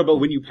 No, but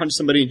when you punch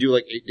somebody and do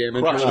like 8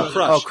 damage, Crush. or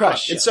crush. Oh,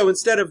 crush. And so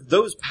instead of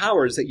those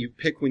powers that you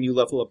pick when you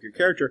level up your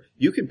character,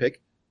 you can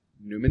pick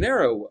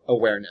Numenera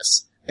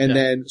awareness. And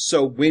then,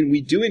 so when we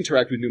do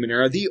interact with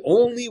Numenera, the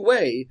only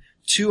way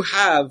to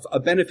have a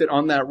benefit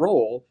on that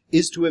roll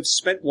is to have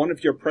spent one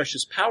of your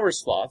precious power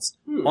slots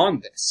on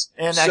this.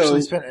 And So-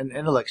 actually spent an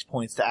intellect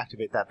points to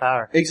activate that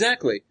power.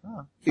 Exactly.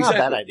 Oh, Exactly. Not a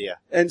bad idea.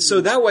 And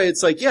so that way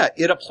it's like, yeah,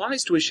 it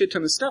applies to a shit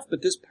ton of stuff,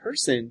 but this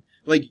person,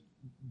 like,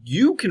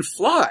 you can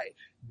fly.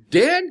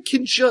 Dan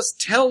can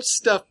just tell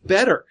stuff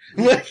better.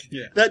 Like,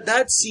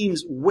 that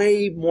seems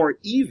way more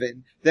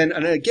even than,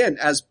 and again,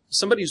 as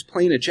somebody who's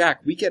playing a Jack,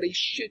 we get a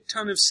shit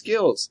ton of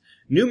skills.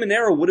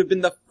 Numenera would have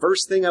been the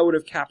first thing I would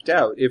have capped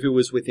out if it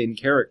was within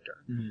character.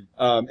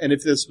 And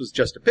if this was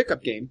just a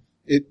pickup game,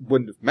 it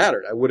wouldn't have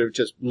mattered. I would have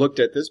just looked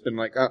at this, been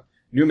like,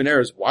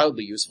 Numenera is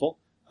wildly useful.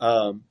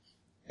 And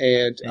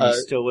you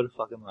still would have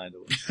fucking lied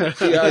to him.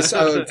 yes,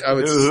 I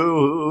would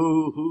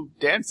Who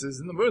dances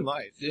in the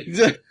moonlight?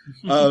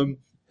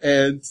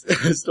 and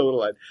still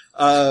would have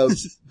lied.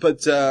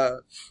 But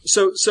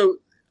so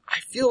I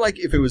feel like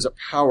if it was a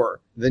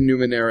power, then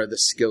Numenera, the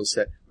skill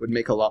set, would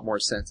make a lot more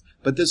sense.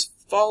 But this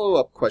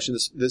follow-up question,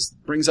 this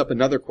brings up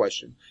another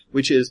question,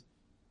 which is,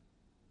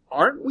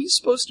 aren't we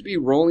supposed to be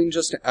rolling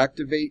just to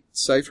activate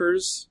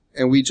ciphers?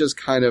 And we just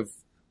kind of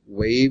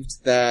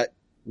waved that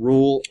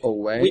rule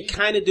away? We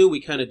kind of do.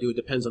 It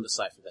depends on the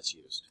cipher that's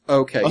used.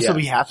 Okay, Also, yeah.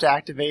 we have to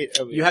activate.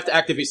 You have to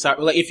activate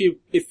cipher. Like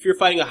if you're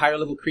fighting a higher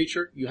level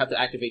creature, you have to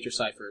activate your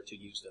cipher to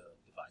use the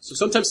device. So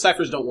sometimes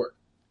ciphers don't work.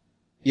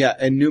 Yeah,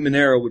 and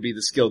Numenera would be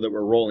the skill that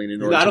we're rolling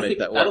in order to make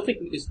that work. I don't think.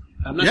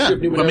 I'm not Yeah, sure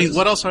if Numenera I mean, is-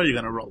 what else are you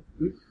going to roll?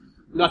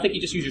 No, I think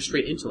you just use your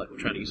straight intellect when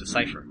trying to use a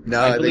cipher.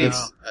 No, I think believe-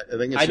 it's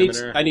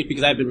Numenera. I need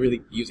because I've been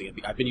really using it.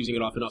 I've been using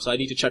it off and off, so I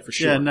need to check for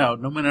sure. Yeah, no,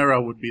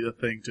 Numenera would be the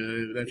thing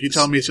to. If you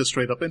tell me it's just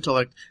straight up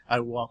intellect, I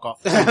walk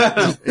off.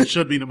 It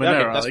should be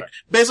Numenera. Okay, that's like fair.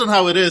 based on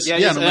how it is, Yeah,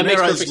 yeah, yes, that makes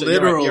Numenera perfect is sense. You're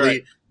right, literally you're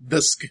right.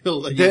 the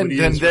skill that you Then would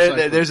use. for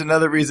Cypher. there's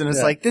another reason.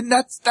 It's like, then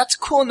that's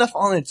cool enough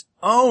on its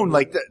own.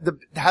 Like to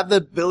have the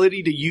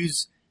ability to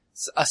use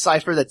a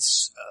cipher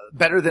that's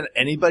better than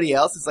anybody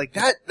else. It's like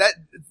that.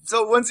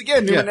 So once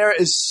again, Yeah. Numenera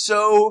is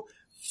so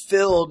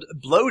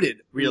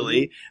bloated,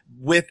 really,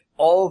 with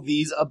all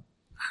these,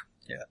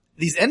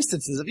 these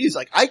instances of use.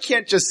 Like, I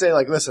can't just say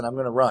like, listen, I'm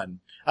gonna run.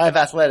 I have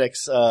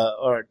athletics,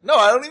 or no,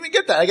 I don't even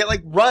get that. I get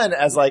like run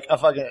as like a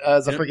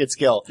freaking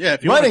skill. Yeah,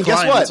 if you Running, want to guess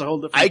climb, what? it's a whole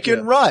different. I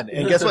can run.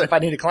 And guess what? If I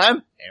need to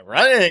climb,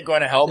 running ain't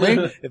going to help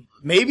me.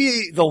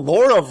 Maybe the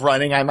lore of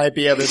running, I might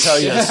be able to tell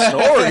you a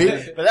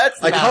story, but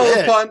that's I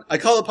not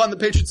it. call upon the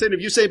patron saint of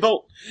Usain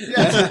Bolt.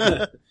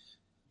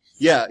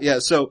 Yeah.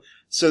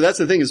 So that's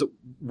the thing is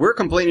we're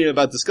complaining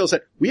about the skill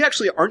set. We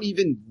actually aren't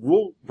even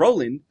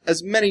rolling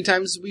as many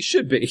times as we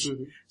should be.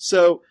 Mm-hmm.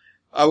 So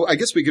I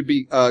guess we could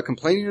be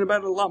complaining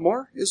about it a lot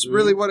more. Is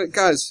really what it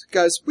guys.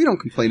 We don't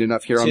complain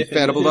enough here on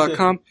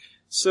Fandible.com.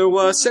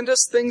 So send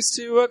us things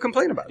to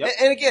complain about. Yep.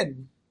 And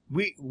again,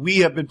 we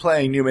have been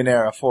playing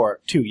Numenera for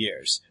 2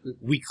 years.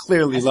 We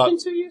clearly Has it love been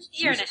 2 years?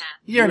 Year and a half.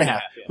 year and a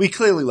half. Yeah. We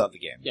clearly love the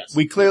game. Yes.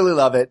 We clearly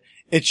love it.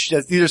 it's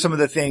just, these are some of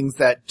the things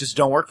that just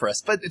don't work for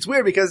us. But it's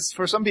weird because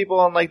for some people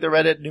on like the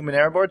Reddit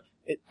Numenera board,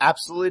 it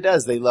absolutely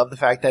does. They love the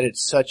fact that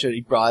it's such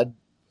a broad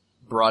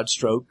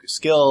stroke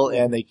skill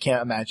and they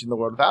can't imagine the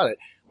world without it.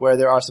 Where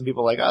there are some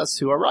people like us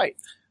who are right.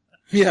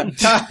 Yeah.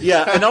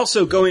 Yeah. And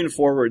also going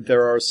forward,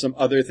 there are some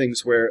other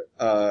things where,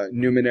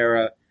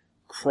 Numenera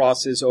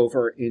crosses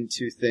over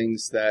into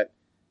things that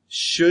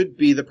should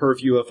be the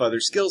purview of other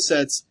skill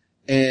sets.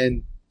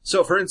 And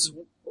so, for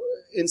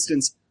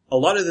instance, a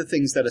lot of the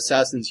things that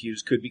assassins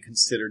use could be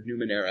considered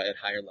Numenera at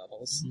higher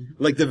levels.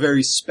 Mm-hmm. Like the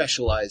very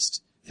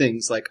specialized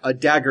things, like a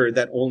dagger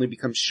that only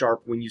becomes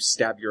sharp when you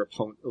stab your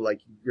opponent,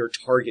 like your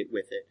target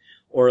with it.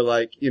 Or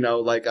like,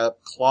 like a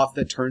cloth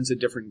that turns a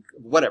different,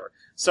 whatever.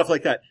 Stuff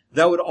like that.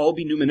 That would all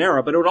be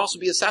Numenera, but it would also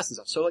be assassin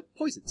stuff. So like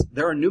poisons.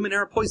 There are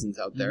Numenera poisons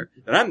out there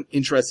that I'm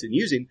interested in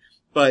using,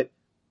 but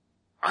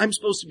I'm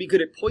supposed to be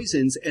good at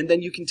poisons, and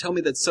then you can tell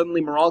me that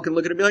suddenly Moral can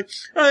look at it and be like,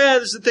 oh yeah,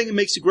 this is the thing that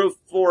makes you grow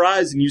 4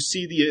 eyes and you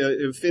see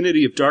the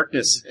infinity of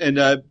darkness and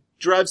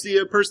drives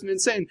the person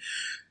insane.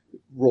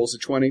 Rolls a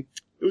 20. It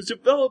was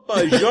developed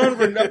by Jean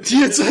Renaud.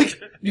 It's like,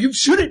 you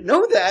shouldn't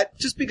know that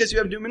just because you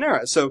have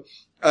Numenera. So,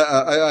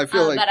 I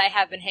feel like that I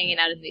have been hanging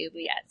out in the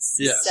oubliettes.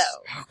 Yes. So.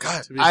 Oh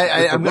God!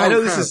 I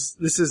know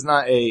this is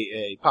not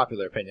a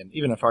popular opinion,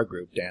 even of our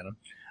group, Dan.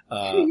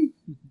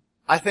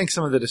 I think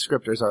some of the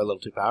descriptors are a little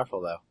too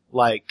powerful, though.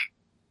 Like,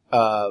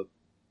 Throwing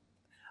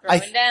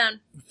down.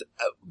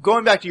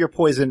 Going back to your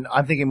poison,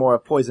 I'm thinking more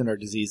of poison or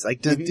disease.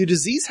 Like, do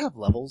disease have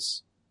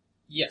levels?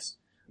 Yes.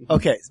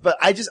 Okay, but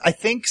I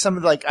think some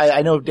of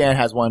I know Dan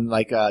has one,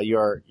 like,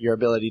 your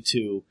ability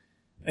to,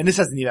 and this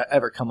hasn't even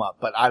ever come up,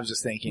 but I was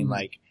just thinking,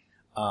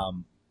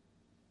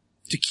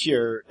 to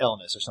cure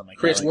illness or something like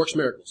Creates that. works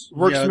miracles.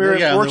 Works Works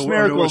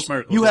miracles.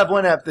 miracles. You have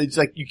one app that's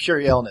like, you cure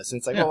illness. And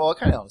it's like, Yeah. well, what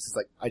kind of illness? It's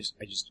like, I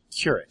just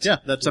cure it. Yeah,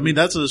 that's a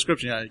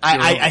description. Yeah,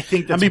 I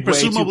think that's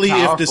presumably way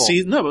too if powerful.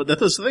 disease, no, but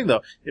that's the thing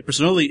though.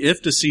 Presumably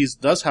if disease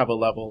does have a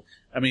level,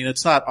 I mean,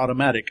 it's not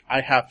automatic.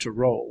 I have to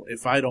roll.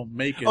 If I don't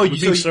make it,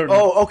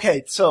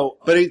 okay, so,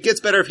 But it gets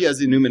better if he has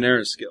the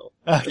Numenera skill.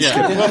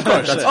 yeah, well, of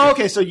course. oh,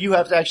 okay, so you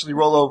have to actually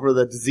roll over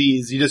the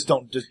disease. You just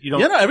don't, you don't.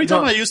 Yeah, no, every you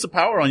don't- time I use the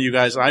power on you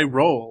guys, I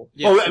roll.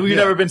 Oh, we've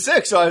never been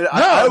sick, so I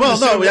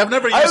I've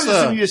never I used was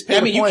assuming you just pay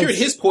I mean, the you points. cured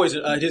his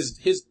poison,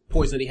 his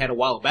poison that he had a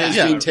while back.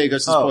 Yeah. Being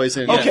Tagos' Oh.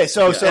 poison. Okay,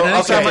 so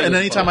And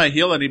anytime I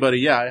heal anybody,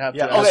 yeah, I have to.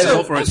 Yeah, I have okay, to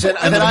roll for it. and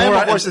then the I am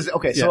more a horse's,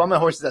 okay, so yeah. I'm a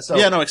horse's, so.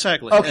 Yeah, no,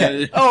 exactly.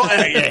 Okay.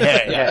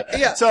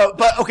 Yeah. So,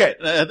 but, okay.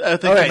 I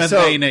think Okay, I meant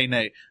so-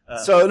 nay.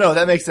 So, no,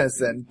 that makes sense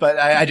then. But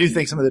I do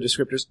think some of the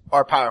descriptors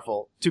are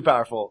powerful, too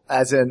powerful,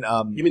 as in,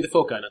 You mean the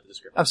foci, not the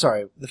description. I'm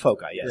sorry, the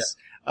foci, yes.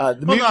 The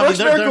Well, no, I mean, Works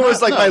they're Miracle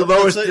was not- like no, my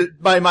lowest, it's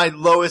my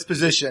lowest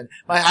position.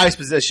 My highest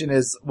position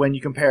is when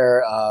you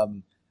compare,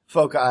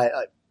 foci,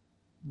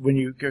 when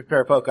you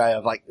compare foci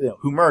of like,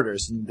 who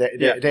murders. And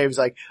Dave's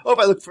like, oh, if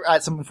I look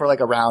at someone for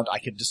like a round, I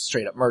could just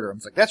straight up murder him.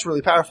 It's like, that's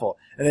really powerful.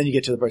 And then you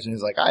get to the person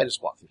who's like, I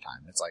just walk through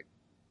time. It's like,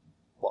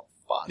 well,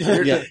 fuck.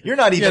 You're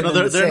not even in the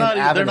they're same not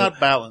avenue.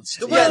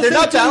 balanced. Yeah, they're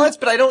not balanced,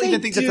 but I don't they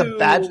even think that's a do.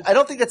 bad, I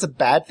don't think that's a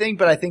bad thing,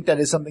 but I think that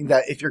is something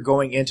that if you're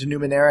going into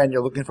Numenera and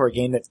you're looking for a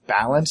game that's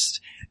balanced,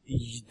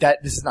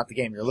 this is not the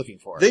game you're looking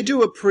for. They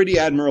do a pretty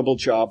admirable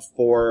job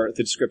for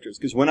the descriptors,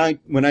 because when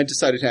I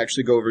decided to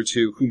actually go over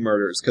to Who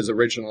Murders, because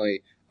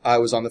originally I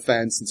was on the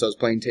fence and so I was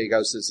playing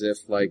Tagos as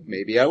if like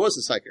maybe I was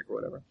a psychic or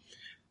whatever.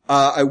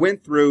 I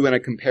went through and I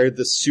compared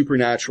the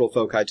supernatural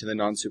foci to the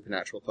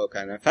non-supernatural foci,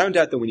 and I found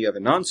out that when you have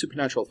a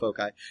non-supernatural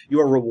foci, you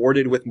are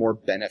rewarded with more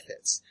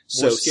benefits.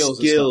 More So skills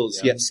and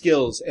stuff, yeah.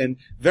 skills and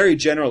very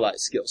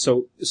generalized skills.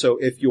 So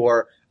if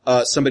you're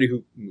somebody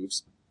who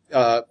moves,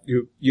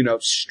 who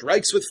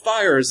strikes with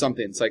fire or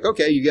something, it's like,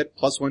 okay, you get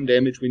 +1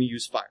 damage when you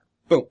use fire.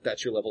 Boom,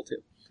 that's your level 2.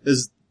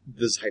 This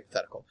is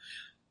hypothetical.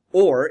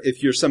 Or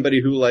if you're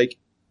somebody who like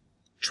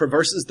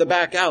traverses the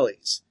back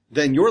alleys,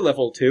 then your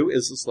level 2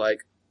 is just like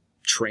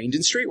trained in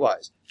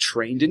streetwise,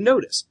 trained in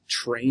notice,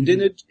 trained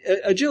in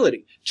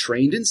agility,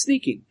 trained in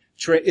sneaking,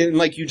 and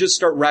like you just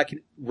start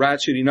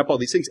ratcheting up all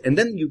these things, and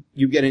then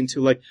you get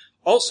into like,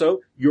 also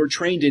you're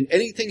trained in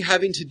anything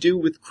having to do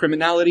with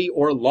criminality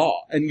or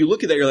law, and you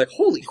look at that, you're like,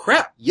 holy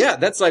crap, yeah,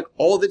 that's like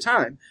all the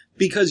time,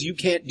 because you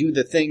can't do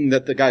the thing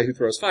that the guy who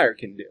throws fire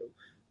can do.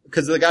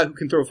 Because the guy who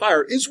can throw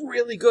fire is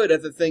really good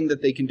at the thing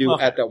that they can do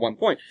at that one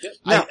point. Yep.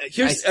 Now, I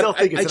still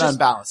think it's an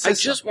unbalanced system. I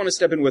just want to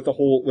step in with the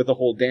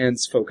whole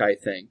Dan's foci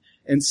thing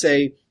and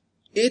say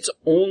it's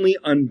only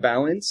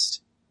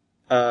unbalanced.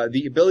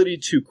 The ability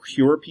to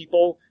cure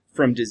people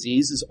from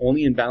disease is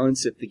only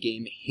imbalanced if the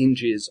game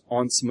hinges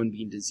on someone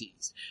being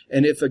diseased.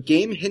 And if a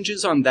game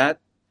hinges on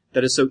that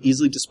is so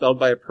easily dispelled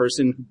by a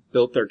person who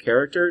built their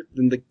character,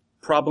 then the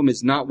problem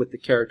is not with the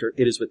character,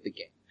 it is with the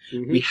game.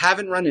 Mm-hmm. We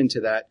haven't run into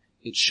that.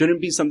 It shouldn't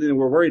be something that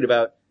we're worried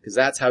about, because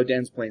that's how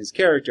Dan's playing his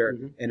character.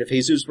 Mm-hmm. And if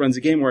Jesus runs a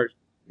game where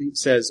he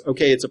says,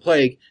 okay, it's a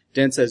plague,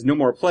 Dan says, no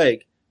more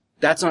plague,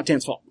 that's not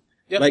Dan's fault.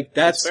 Yep, like,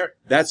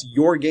 that's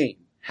your game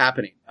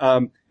happening.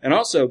 And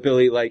also,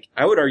 Billy, like,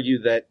 I would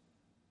argue that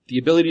the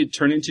ability to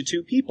turn into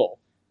 2 people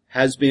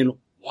has been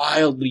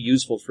wildly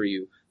useful for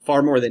you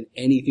far more than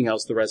anything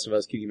else the rest of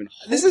us can even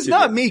hope This is to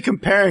not do. me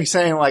comparing,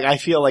 saying like I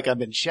feel like I've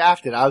been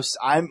shafted.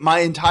 My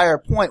entire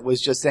point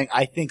was just saying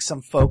I think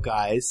some folk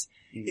guys,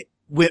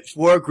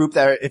 for a group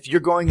that if you're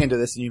going into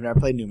this and you've never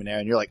played Numenera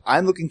and you're like,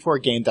 I'm looking for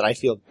a game that I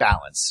feel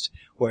balanced,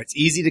 where it's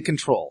easy to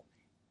control.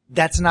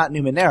 That's not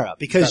Numenera,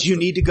 because That's you true.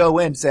 need to go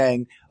in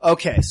saying,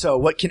 okay, so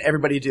what can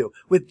everybody do?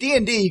 With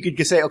D&D, you could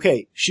just say,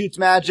 okay, shoots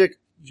magic,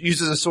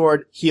 uses a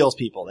sword, heals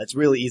people. That's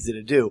really easy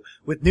to do.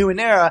 With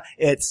Numenera,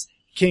 it's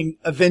can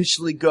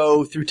eventually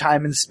go through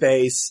time and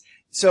space.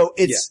 So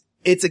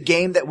it's a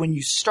game that when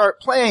you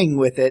start playing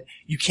with it,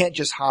 you can't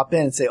just hop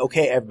in and say,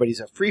 okay, everybody's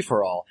a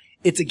free-for-all.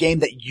 It's a game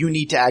that you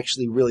need to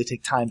actually really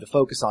take time to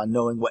focus on,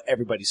 knowing what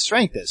everybody's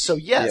strength is. So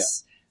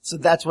yes. So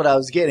that's what I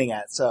was getting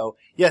at. So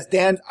yes,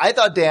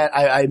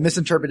 I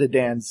misinterpreted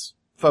Dan's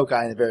foci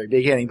in the very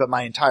beginning, but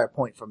my entire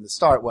point from the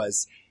start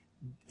was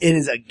it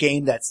is a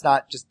game that's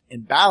not just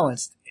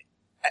imbalanced.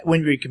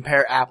 When we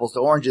compare apples to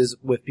oranges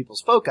with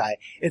people's foci,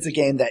 it's a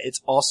game that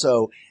it's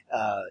also,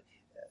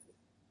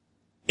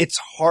 it's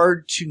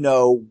hard to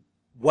know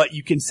what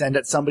you can send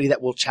at somebody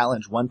that will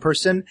challenge one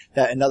person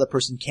that another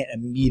person can't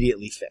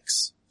immediately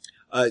fix.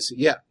 So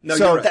yeah. No,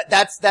 So you're right.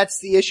 that's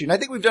the issue. And I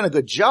think we've done a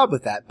good job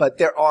with that, but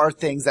there are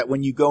things that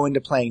when you go into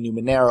playing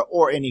Numenera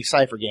or any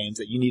Cypher games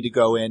that you need to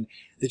go in,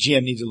 the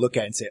GM needs to look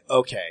at and say,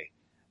 okay,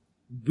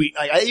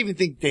 I even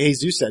think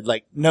Jesus said,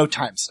 like, no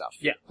time stuff.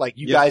 Yeah. Like,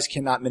 you guys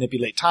cannot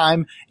manipulate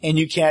time, and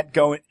you can't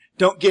go in,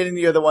 don't get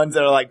any of the ones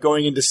that are like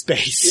going into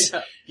space.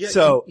 Yeah,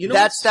 So you know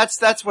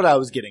that's what I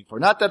was getting for.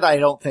 Not that I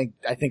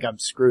think I'm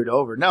screwed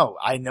over. No,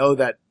 I know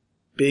that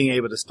being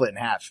able to split in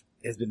half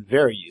has been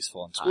very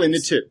useful in times. split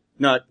into two,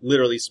 not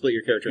literally split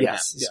your character in half,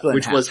 Yes, split in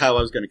which half. was how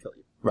I was going to kill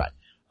you. Right.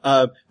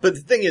 But the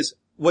thing is,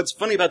 what's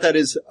funny about that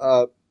is,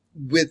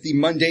 with the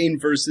mundane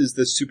versus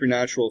the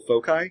supernatural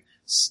foci,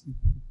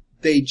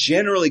 they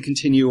generally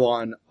continue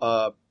on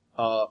a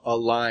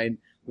line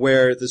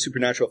where the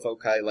supernatural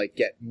foci like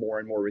get more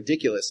and more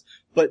ridiculous,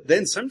 but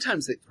then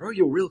sometimes they throw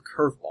you a real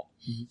curveball.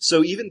 Mm-hmm.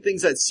 So even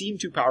things that seem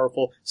too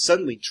powerful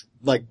suddenly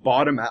like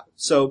bottom out.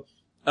 So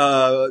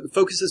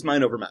focus is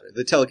mind over matter,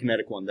 the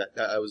telekinetic one that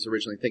I was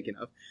originally thinking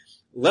of.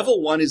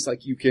 Level 1 is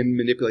like you can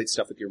manipulate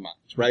stuff with your mind,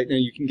 right? And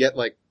you can get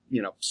like,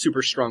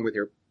 super strong with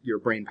your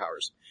brain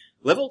powers.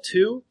 Level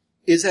 2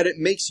 is that it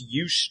makes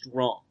you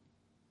strong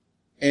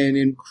and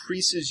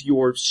increases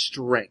your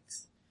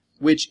strength,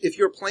 which if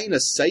you're playing a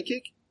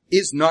psychic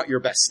is not your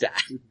best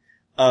stat.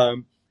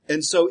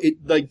 And so it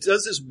like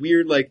does this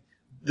weird, like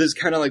this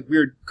kind of like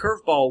weird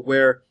curveball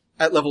where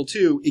at level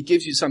 2, it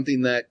gives you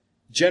something that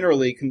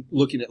generally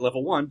looking at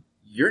level 1,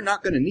 you're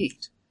not going to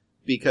need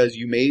because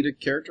you made a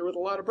character with a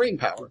lot of brain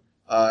power.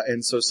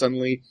 And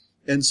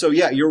so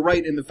yeah, you're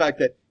right in the fact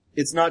that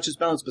it's not just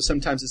balanced, but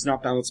sometimes it's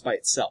not balanced by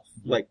itself,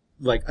 like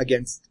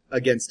against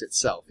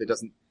itself. It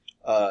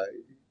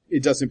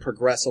doesn't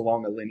progress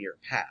along a linear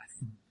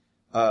path.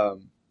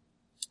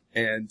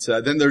 And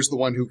then there's the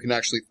one who can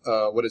actually,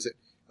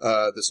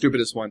 the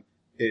stupidest one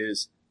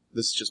is,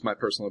 this is just my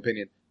personal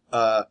opinion,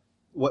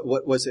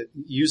 what was it?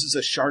 Uses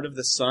a shard of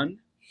the sun.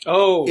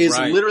 Oh, Is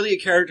right. literally a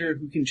character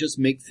who can just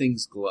make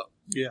things glow.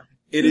 Yeah.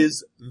 It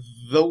is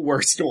the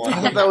worst I one.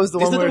 thought that was the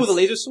Isn't one that where with a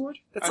laser sword?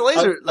 that's a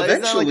laser. Isn't that like a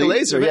eventually-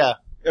 laser? Yeah.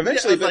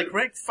 Eventually, Yeah, like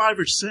rank 5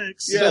 or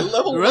 6. Yeah,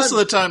 level The rest 1.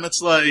 of the time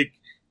it's like,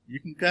 you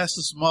can cast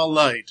a small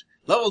light.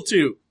 Level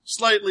 2,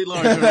 slightly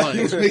larger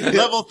light.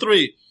 Level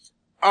 3,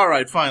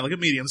 alright, fine, like a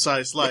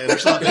medium-sized light or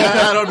something.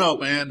 I don't know,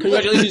 man.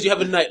 Congratulations, you have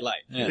a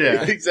nightlight.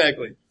 Yeah.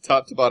 exactly.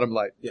 Top to bottom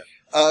light. Yeah.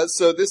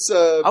 So this,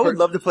 I would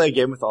love to play a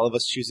game with all of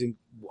us choosing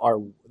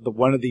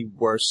one of the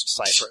worst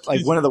cipher,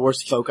 like one of the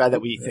worst foci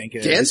that we think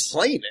is. Dan's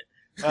playing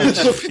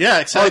it. Yeah,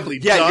 exactly.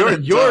 Yeah,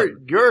 Done your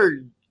and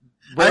done.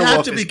 I have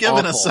werewolf to be is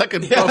given a awful.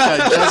 second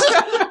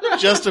foci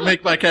just to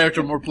make my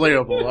character more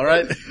playable,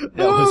 alright? That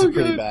was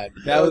pretty bad.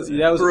 That was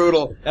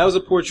brutal. That was a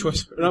poor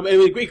choice. I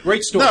mean,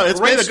 great story. No, it's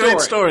made a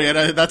great story,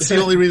 and that's the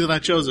only reason I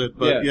chose it,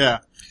 but Yeah.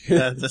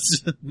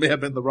 that's may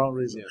have been the wrong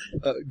reason.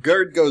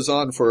 Gerd goes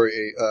on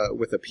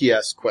with a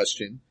PS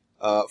question,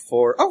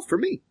 for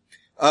me.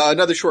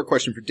 Another short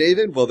question for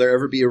David. Will there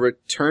ever be a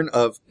return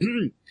of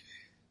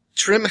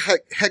Trim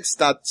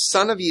Hegstad,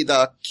 son of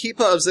Ida,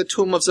 keeper of the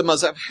tomb of the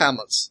mother of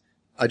Hammers?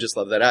 I just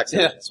love that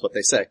accent. Yeah. That's what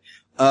they say.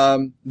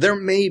 There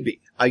may be.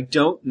 I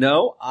don't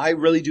know. I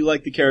really do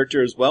like the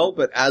character as well,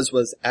 but as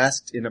was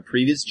asked in a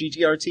previous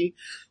GTRT,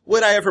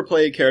 would I ever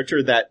play a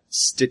character that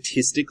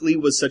statistically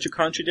was such a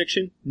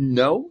contradiction?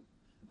 No.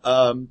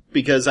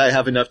 Because I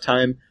have enough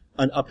time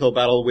on uphill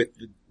battle with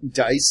the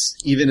dice,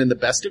 even in the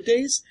best of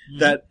days,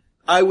 that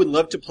I would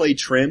love to play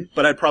Trim,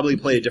 but I'd probably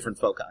play a different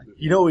foci.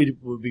 You know what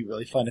would be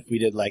really fun if we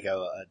did like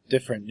a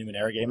different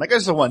Numenera game? Like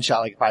just a one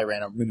shot, like if I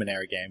ran a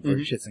Numenera game for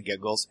shits and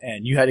giggles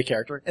and you had a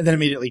character and then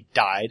immediately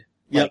died.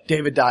 Like Yep.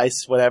 David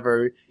Dice,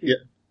 whatever. Yeah.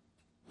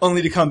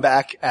 Only to come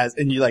back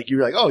and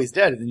you're like, oh, he's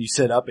dead. And then you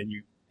sit up and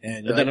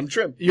And And then I'm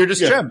Trim. you're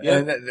just Yeah. Trim. Yeah.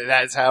 And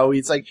that's how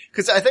he's like,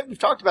 cause I think we've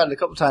talked about it a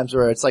couple times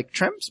where it's like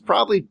Trim's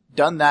probably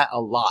done that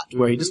a lot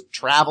where he just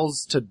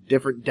travels to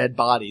different dead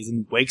bodies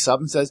and wakes up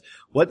and says,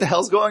 what the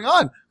hell's going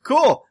on?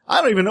 Cool.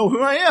 I don't even know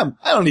who I am.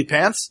 I don't need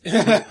pants.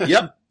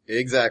 Yep,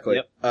 exactly.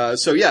 Yep.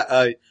 So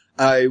yeah,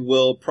 I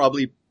will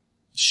probably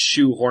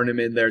shoehorn him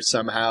in there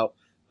somehow.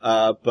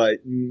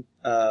 But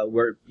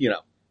we're,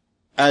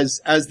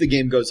 as the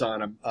game goes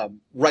on,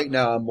 right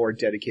now I'm more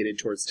dedicated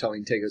towards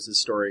telling Tagos'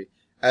 story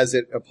as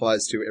it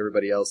applies to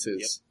everybody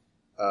else's.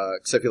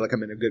 Cause I feel like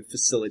I'm in a good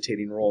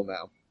facilitating role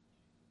now.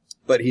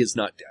 But he is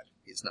not dead.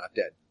 He's not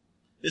dead.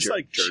 It's Jerk,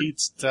 like jerk.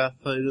 Cheat's death,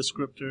 a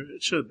descriptor.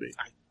 It should be.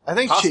 I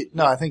think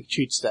I think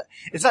Cheat's death.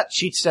 It's not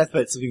Cheat's death,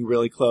 but it's something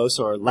really close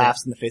or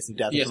laughs in the face of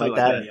death or Yeah, something like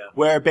something that. like that, yeah.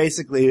 Where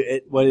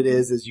basically what it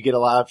is you get a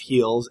lot of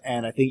heals,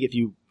 and I think if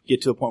you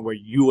get to a point where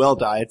you will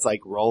die, it's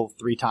like roll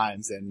 3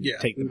 times and Yeah.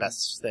 take the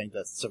best thing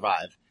to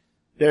survive.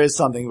 There is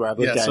something where I've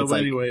looked Yeah, at it, so it's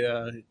like,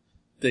 anyway,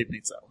 Dave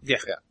needs that one.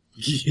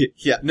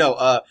 Yeah,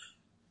 no,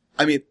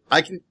 I mean,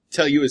 I can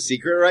tell you a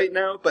secret right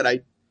now, but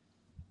I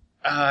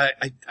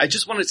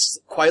just want to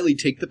quietly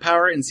take the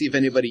power and see if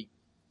anybody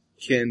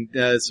can,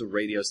 it's a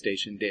radio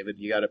station, David,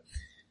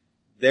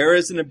 there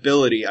is an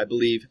ability, I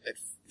believe, at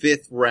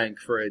 5th rank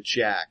for a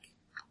Jack,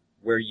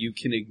 where you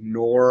can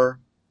ignore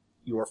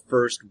your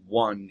first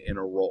 1 in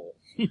a roll,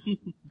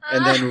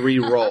 and then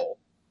re-roll.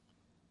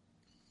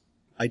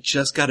 I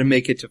just gotta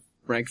make it to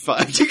rank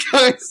 5, you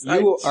guys.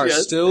 You are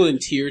just- still in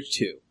tier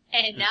 2.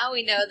 And now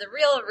we know the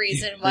real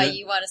reason why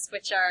you want to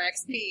switch our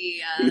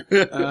XP, our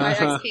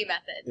XP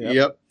method.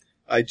 Yep.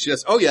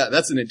 Oh yeah,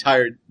 that's an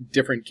entire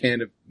different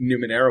can of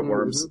Numenera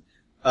worms.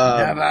 We'll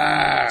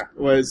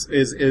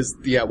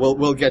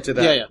get to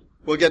that. Yeah.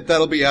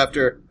 That'll be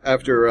after,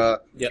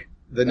 Yep.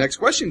 the next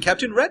question.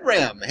 Captain Red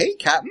Ram. Hey,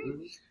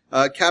 Captain.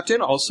 Captain,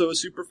 also a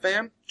super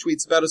fan,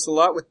 tweets about us a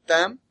lot with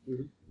them.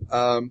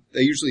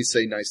 They usually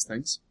say nice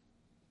things.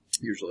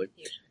 Usually.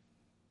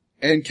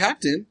 And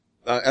Captain,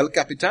 El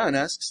Capitan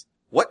asks,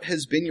 what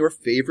has been your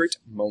favorite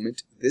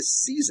moment this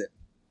season?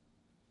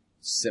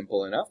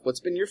 Simple enough. What's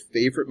been your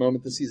favorite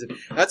moment this season?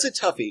 That's a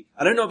toughie.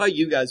 I don't know about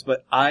you guys,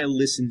 but I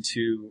listen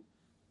to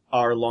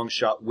our long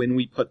shot when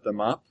we put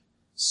them up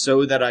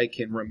so that I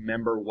can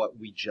remember what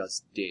we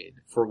just did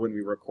for when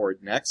we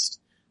record next.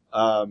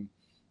 And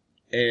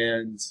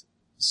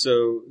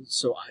so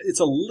it's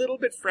a little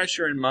bit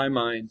fresher in my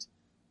mind.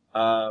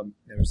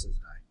 Never says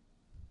die.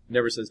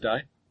 Never says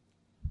die.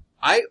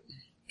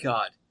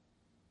 God.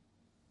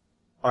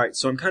 Alright,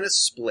 so I'm kind of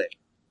split.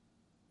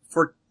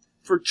 For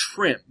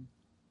Trim,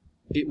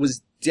 it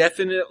was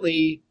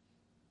definitely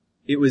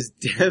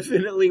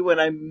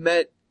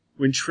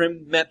when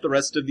Trim met the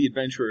rest of the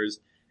adventurers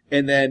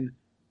and then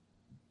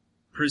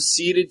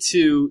proceeded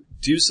to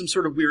do some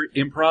sort of weird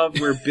improv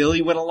where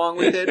Billy went along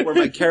with it, where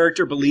my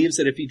character believes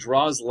that if he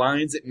draws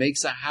lines, it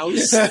makes a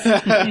house.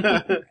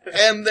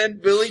 And then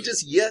Billy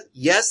just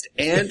yesed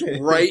and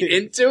right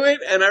into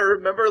it. And I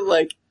remember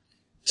it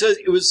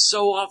was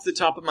so off the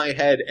top of my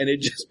head and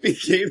it just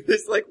became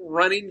this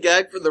running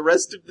gag for the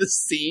rest of the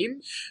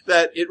scene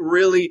that it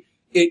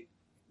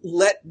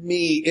let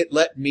me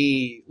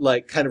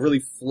kind of really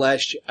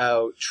flesh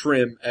out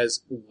Trim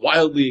as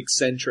wildly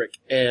eccentric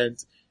and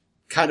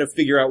kind of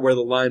figure out where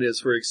the line is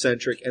for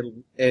eccentric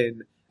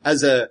and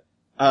as I'm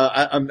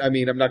not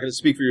going to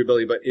speak for you,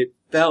 Billy, but it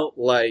felt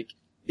like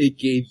it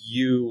gave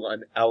you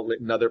an outlet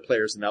and other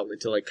players an outlet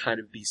to kind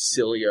of be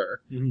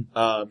sillier.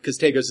 Cause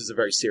Tagos is a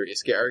very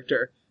serious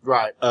character.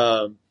 right.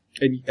 And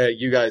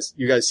you guys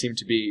seem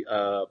to be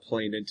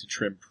playing into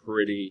Trim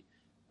pretty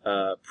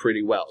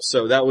well.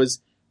 So that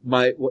was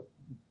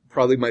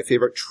probably my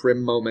favorite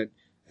Trim moment,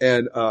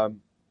 and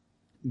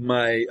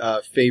my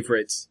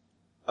favorite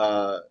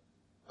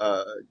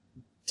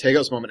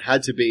Tagos moment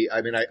had to be.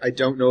 I mean, I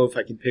don't know if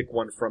I can pick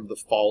one from the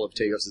fall of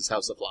Tagos'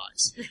 House of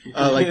Lies,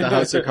 like the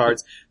House of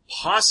Cards.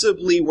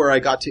 Possibly where I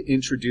got to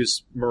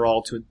introduce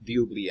Moral to the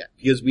Oubliette,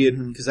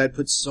 because I had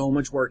put so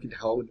much work into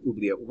how an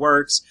Oubliette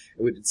works,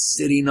 and we'd been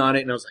sitting on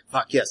it, and I was like,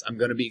 fuck yes, I'm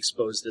gonna be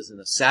exposed as an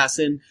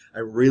assassin. I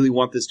really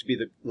want this to be a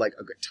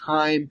good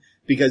time,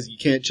 because you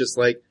can't just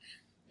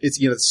it's,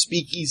 the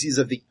speakeasies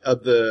of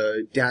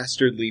the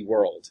dastardly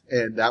world.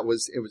 And it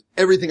was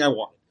everything I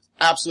wanted.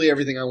 Absolutely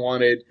everything I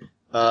wanted.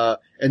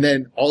 And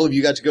then all of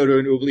you got to go to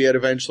an Oubliette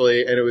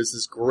eventually, and it was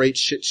this great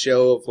shit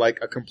show of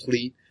a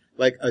complete,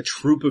 a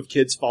troop of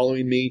kids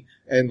following me,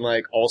 and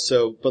all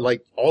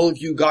of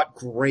you got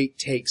great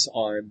takes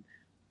on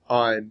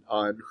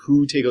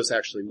who Tagos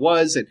actually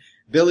was, and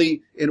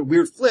Billy, in a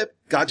weird flip,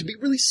 got to be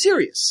really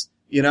serious,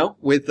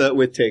 with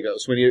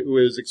Tagos, when he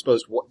was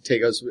exposed to what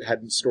Tagos had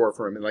in store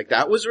for him, and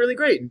that was really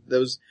great. And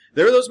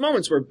there were those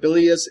moments where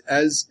Billy as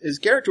his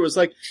character was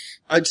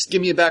just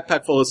give me a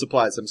backpack full of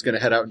supplies, I'm just gonna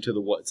head out into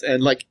the woods.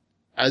 And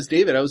as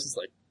David, I was just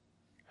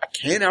I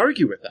can't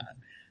argue with that.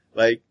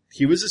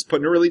 He was just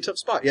put in a really tough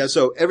spot. Yeah,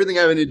 so everything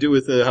having to do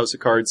with the House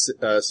of Cards,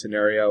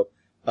 scenario,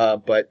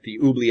 but the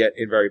Oubliette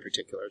in very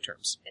particular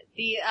terms.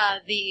 The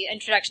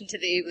introduction to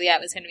the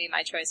Oubliette was going to be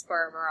my choice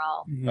for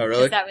Moral. Oh,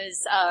 really? That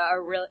was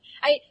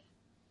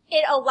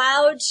it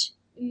allowed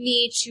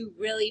me to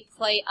really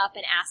play up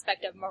an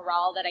aspect of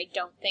Morale that I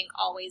don't think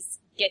always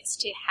gets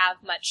to have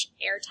much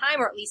airtime,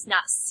 or at least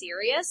not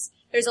serious.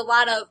 There's a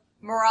lot of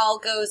Morale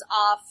goes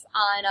off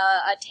on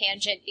a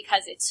tangent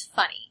because it's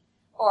funny,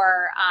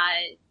 or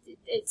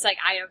it's like,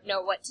 I don't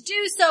know what to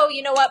do, so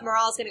you know what,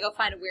 Morale's gonna go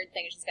find a weird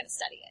thing and she's gonna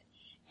study it.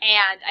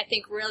 And I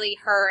think really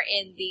her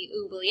in the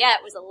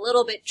Oubliette was a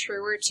little bit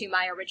truer to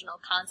my original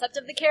concept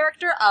of the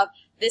character of,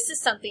 this is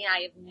something I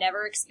have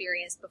never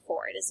experienced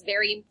before. It is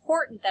very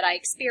important that I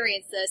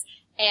experience this,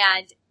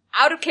 and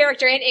out of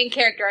character and in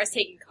character, I was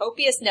taking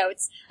copious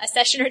notes. A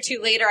session or two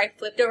later, I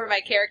flipped over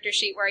my character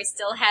sheet where I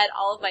still had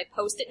all of my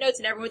post-it notes,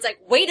 and everyone's like,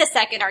 wait a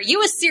second, are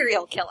you a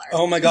serial killer?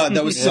 Oh my god,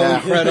 that was so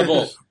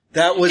incredible.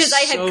 That was Because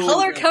I had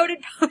color-coded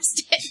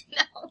post-it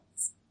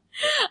notes,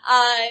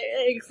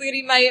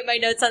 including my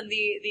notes on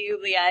the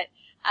Oubliette.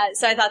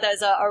 So I thought that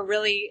was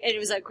it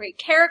was a great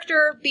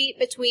character beat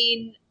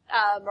between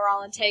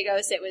Morale and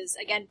Tagos. It was,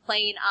 again,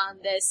 playing on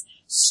this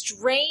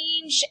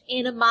strange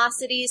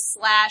animosity /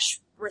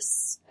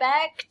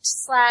 respect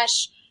 /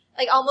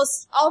 like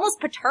almost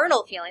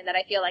paternal feeling that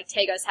I feel like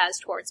Tagos has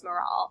towards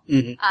Morale.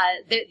 Mm-hmm.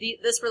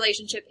 This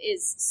relationship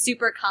is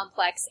super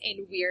complex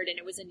and weird, and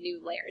it was a new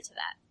layer to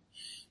that.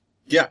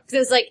 Yeah.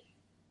 Because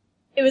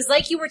it was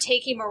like you were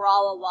taking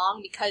Morale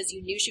along because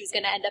you knew she was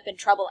going to end up in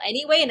trouble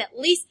anyway, and at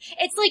least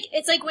it's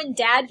like when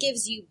Dad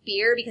gives you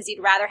beer because he'd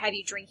rather have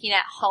you drinking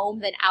at home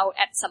than out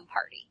at some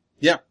party.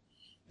 Yeah.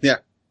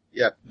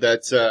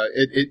 That's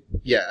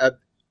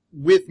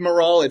with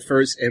Morale at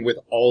first, and with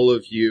all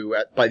of you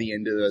by the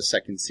end of the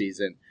second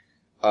season,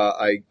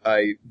 I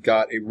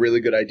got a really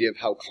good idea of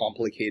how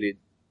complicated,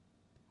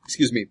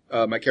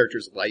 my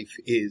character's life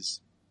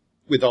is.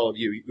 With all of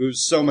you, it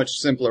was so much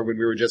simpler when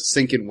we were just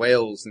sinking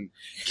whales and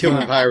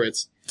killing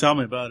pirates. Tell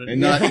me about it. And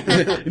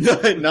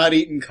not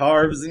eating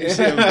carbs and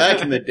shit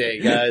back in the day,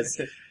 guys.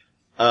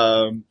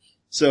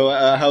 So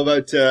how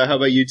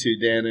about you two,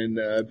 Dan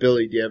and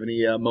Billy? Do you have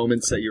any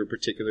moments that you're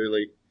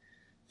particularly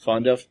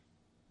fond of?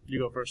 You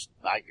go first.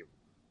 I do.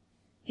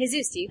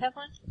 Jesus, do you have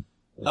one?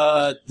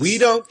 We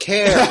don't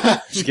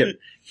care. Just kidding.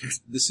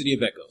 The City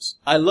of Echoes.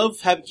 I love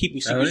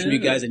keeping secrets from you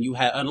guys, and you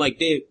have, unlike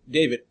David,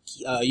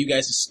 you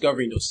guys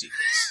discovering those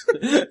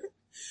secrets.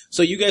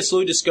 So you guys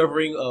slowly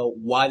discovering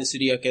why the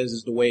City of Echoes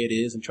is the way it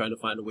is and trying to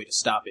find a way to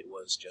stop it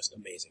was just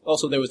amazing.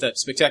 Also, there was that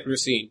spectacular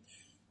scene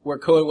where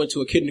Cohen went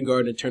to a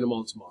kindergarten and turned them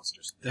all into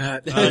monsters.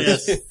 That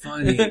is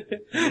funny.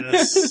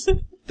 Yes.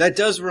 That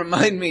does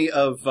remind me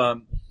of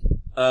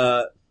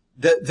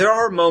there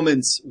are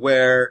moments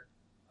where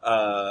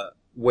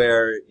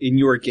in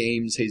your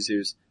games,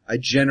 Jesus, I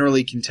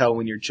generally can tell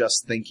when you're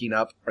just thinking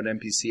up an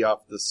NPC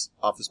off the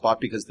spot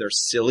because they're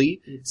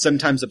silly,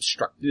 sometimes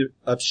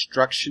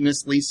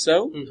obstructionistly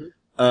so. Mm-hmm.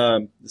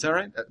 Is that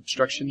right?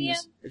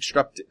 Obstructionist?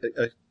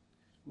 Yeah.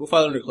 We'll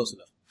file under close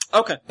enough.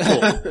 Okay,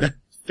 cool.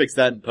 Fix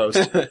that in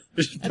post.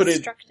 Just put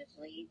it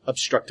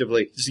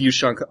obstructively. Just use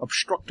Sean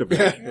obstructively.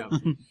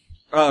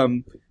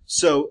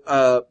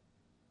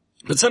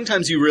 But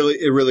sometimes it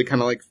really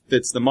kind of like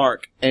fits the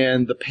mark.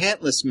 And the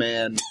pantless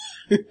man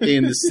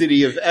in the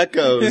City of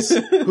Echoes,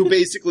 who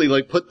basically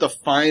like put the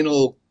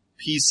final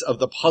piece of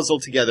the puzzle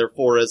together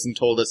for us and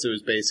told us it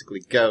was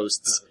basically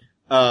ghosts.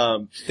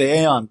 The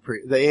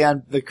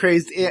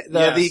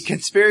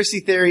conspiracy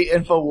theory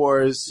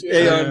InfoWars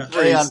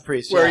Aeon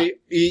Priest, where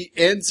he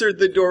answered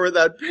the door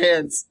without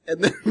pants,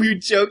 and then we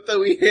joked that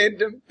we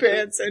handed him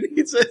pants, and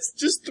he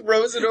just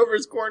throws it over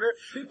his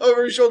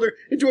shoulder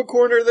into a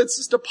corner that's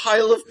just a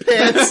pile of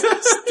pants,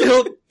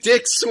 still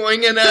dick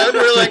swinging out.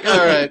 We're like,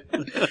 all right,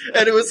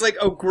 and it was like,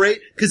 oh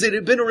great, because it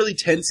had been a really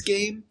tense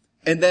game.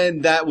 And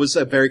then that was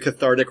a very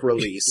cathartic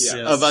release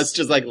of us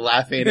just like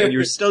laughing, and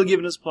you're still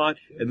giving us plot,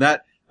 and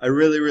that. I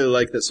really, really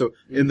like this. So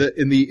in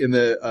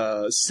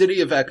the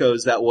City of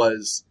Echoes, that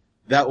was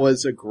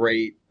a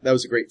great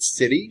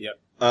city. Yep.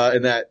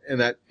 And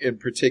that in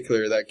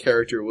particular, that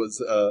character was,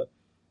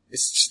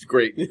 it's just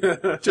great.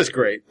 Just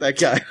great. That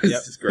guy was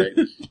just great.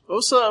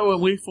 Also,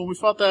 when we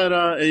fought that,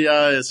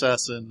 AI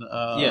assassin,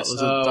 was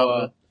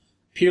it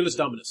Peerless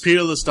Dominus.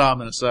 Peerless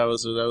Dominus. That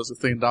was the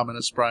thing.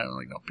 Dominus Prime. I'm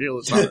like, no,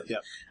 Peerless Dominus. Yeah.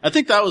 I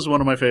think that was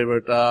one of my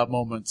favorite,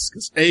 moments.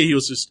 Cause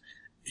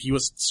he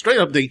was straight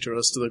up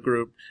dangerous to the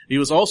group. He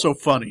was also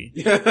funny.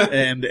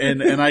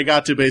 and I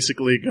got to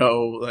basically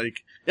go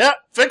like, yeah,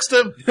 fixed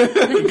him.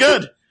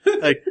 Good.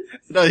 Like,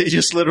 no, he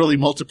just literally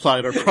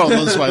multiplied our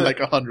problems by like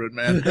 100,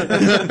 man.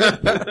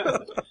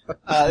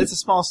 It's a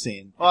small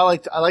scene. Well,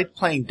 I liked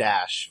playing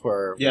Dash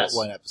for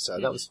one episode.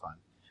 Mm-hmm. That was fun.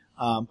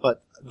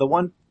 But the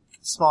one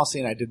small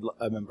scene I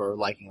remember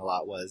liking a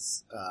lot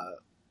was, I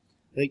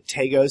think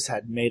Tagos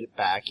had made it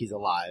back. He's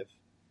alive.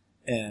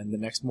 And the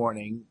next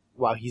morning,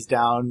 while he's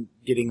down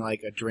getting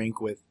like a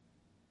drink with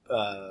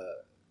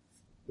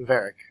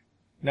Varric.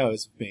 No, it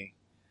was with me.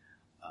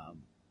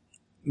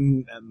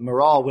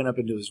 Morale went up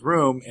into his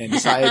room and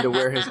decided to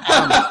wear his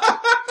armor.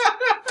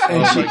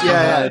 And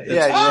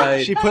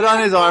she put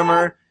on his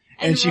armor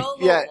and she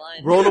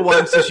rolled a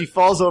 1, so she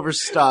falls over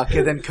stuck,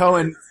 and then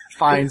Cohen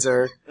finds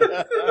her,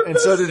 and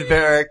so did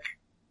Varric,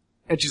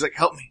 and she's like,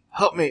 help me.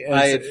 help me.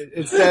 And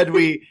instead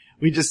we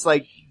just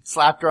like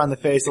slapped her on the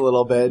face a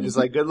little bit, just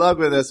like, good luck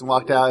with this, and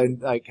walked out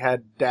and like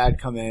had Dad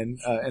come in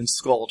and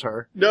scold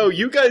her. No,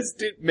 you guys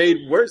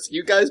made worse.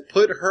 You guys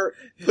put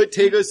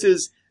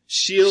Tagos's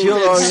shield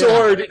and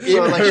sword in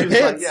so, like, her she was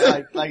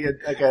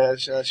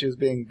hands. she was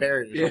being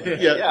buried or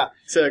something. Yeah.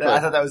 Exactly. I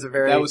thought that was a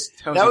very, that was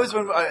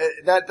when,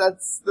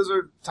 those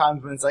are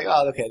times when it's like,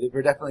 oh, okay,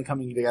 we're definitely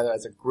coming together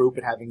as a group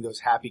and having those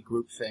happy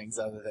group things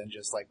other than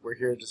just like, we're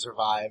here to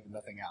survive and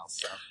nothing else,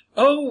 so.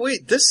 Oh,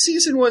 wait, this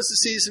season was the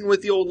season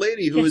with the old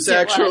lady who was Yes, it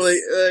actually,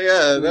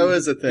 that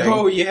was a thing.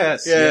 Oh,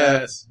 yes. Yeah.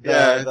 Yes.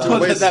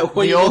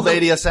 The old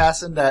lady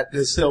assassin that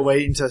is still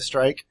waiting to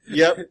strike.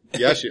 Yep.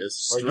 Yeah, she is.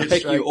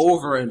 Strike you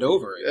over and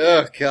over again.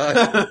 Oh,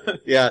 God.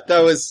 Yeah,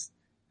 that was,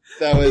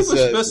 I think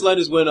the best line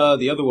is when,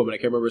 the other woman, I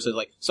can't remember, said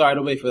like, sorry, I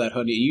don't pay for that,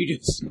 honey. You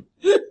just,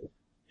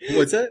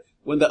 what's that?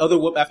 when the other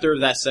woman, after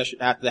that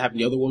session, after having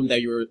the other woman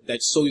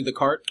that sold you the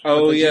cart.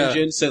 Oh, with the yeah.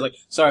 Jin, said like,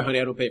 sorry, honey,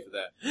 I don't pay for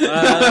that.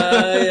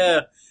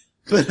 Yeah.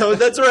 But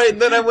that's right. And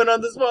then I went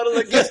on this model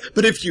like, yes,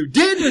 but if you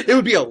did, it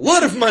would be a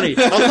lot of money.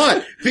 A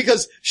lot.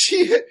 Because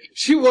she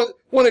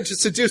wanted to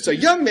seduce a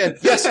young man.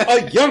 Yes,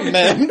 a young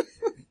man.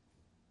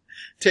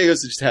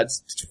 Tagos just had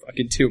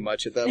fucking too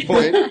much at that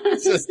point.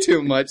 It's just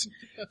too much.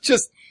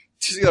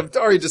 I've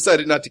already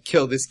decided not to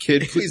kill this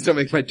kid. Please don't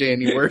make my day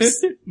any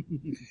worse.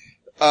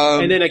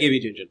 And then I gave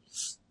you Jinjin.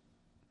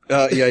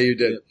 Yeah, you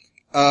did.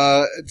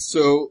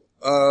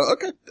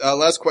 Okay.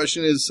 Last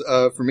question is,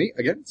 for me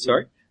again.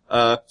 Sorry.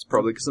 It's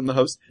probably because I'm the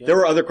host. Yeah. There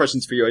were other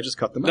questions for you. I just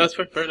cut them out. That's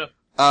fair enough.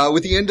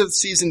 With the end of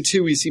season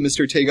 2, we see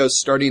Mr. Tagos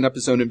starting up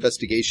his own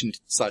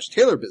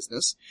investigation/tailor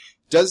business.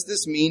 Does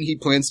this mean he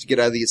plans to get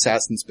out of the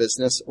assassin's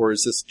business, or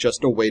is this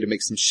just a way to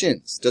make some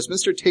shins? Does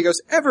Mr. Tagos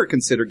ever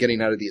consider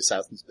getting out of the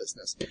assassin's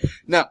business?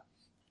 Now,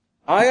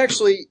 I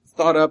actually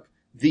thought up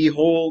the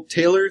whole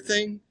tailor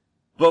thing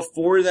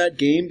before that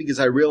game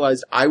because I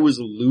realized I was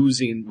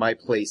losing my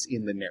place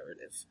in the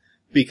narrative.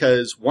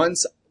 Because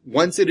once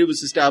it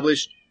was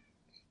established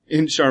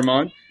in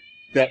Charmant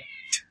that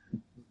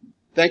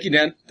thank you,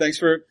 Dan. Thanks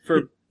for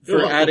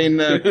adding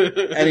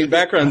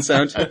background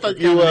sound. I thought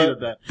you needed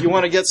that. You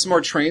want to get some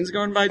more trains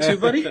going by too,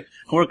 buddy?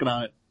 Working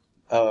on it.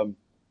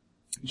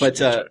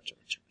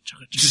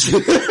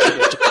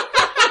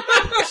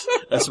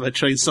 That's my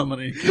train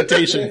summoning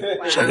incantation.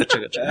 But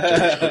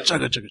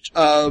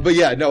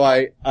yeah, no,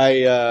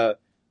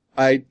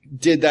 I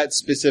did that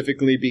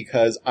specifically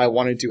because I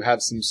wanted to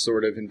have some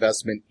sort of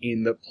investment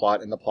in the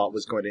plot, and the plot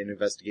was going in an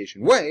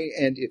investigation way.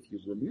 And if you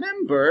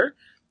remember,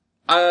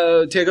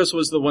 Tagos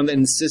was the one that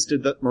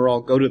insisted that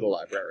Moral go to the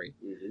library,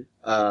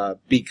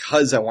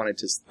 because I wanted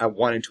to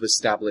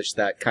establish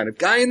that kind of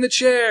guy in the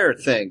chair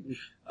thing.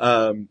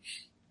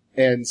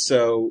 And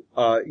so,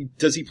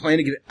 does he plan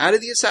to get out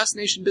of the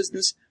assassination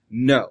business?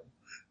 No.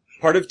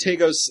 Part of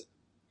Tagos,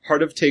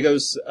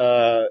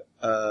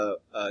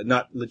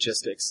 not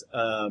logistics,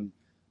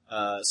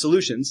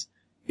 solutions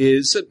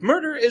is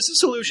murder is a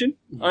solution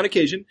on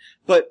occasion,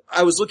 but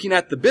I was looking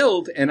at the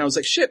build and I was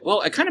like, shit,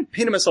 well, I kind of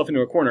painted myself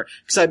into a corner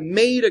because I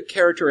made a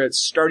character at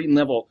starting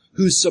level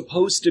who's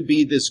supposed to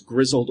be this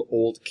grizzled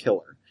old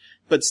killer.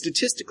 But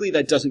statistically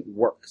that doesn't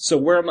work. So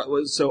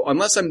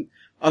unless I'm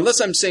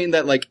saying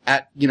that like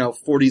at,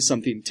 40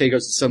 something, Tagos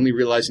is suddenly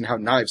realizing how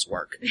knives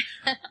work,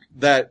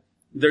 that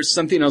there's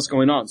something else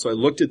going on. So I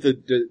looked at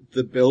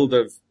the build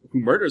of who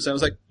murders, and I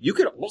was like, you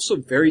could also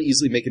very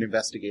easily make an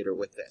investigator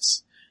with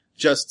this.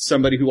 Just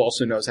somebody who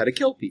also knows how to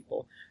kill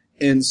people.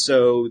 And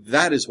so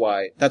that's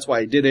why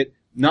I did it.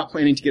 Not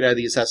planning to get out of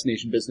the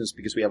assassination business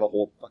because we have a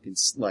whole fucking,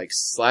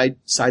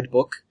 side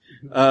book,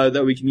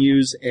 that we can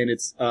use, and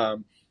it's,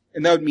 and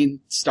that would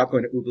mean stop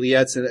going to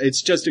oubliettes, and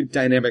it's just a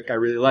dynamic I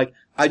really like.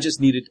 I just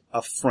needed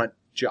a front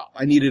job.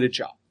 I needed a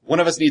job.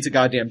 One of us needs a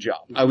goddamn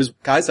job. I was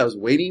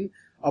waiting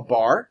a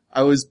bar.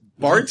 I was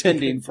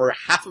bartending for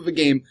half of a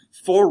game,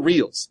 4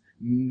 reels.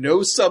 No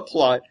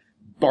subplot,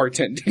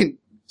 bartending.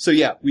 So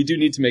yeah, we do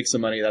need to make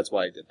some money. That's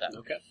why I did that.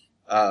 Okay.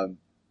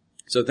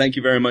 So thank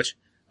you very much,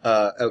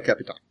 El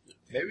Capitan.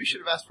 Maybe we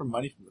should have asked for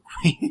money from the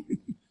Queen.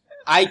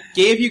 I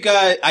gave you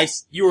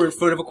guys, you were in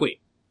front of a queen.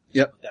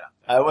 Yep.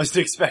 I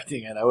wasn't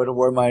expecting it. I would have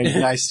worn my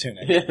nice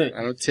tunic.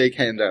 I don't take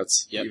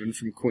handouts, Yep. even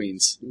from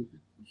queens.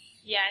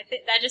 Yeah, I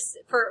think that just,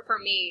 for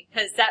me,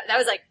 cause that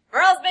was like,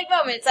 Morel's big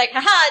moment. It's like,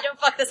 haha, don't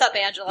fuck this up,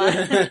 Angela.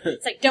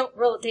 It's like, don't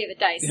roll David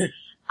dice.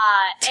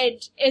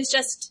 And it's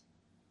just,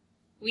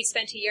 we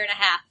spent a year and a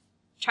half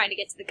trying to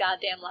get to the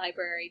goddamn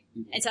library.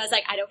 And so I was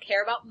like, I don't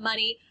care about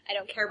money. I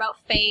don't care about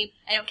fame.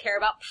 I don't care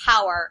about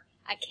power.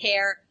 I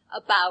care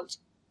about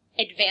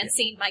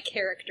advancing my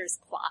character's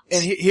plot.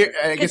 And here,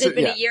 I guess Because it's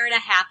been a year and a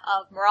half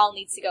of Morale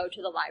needs to go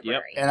to the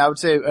library. And I would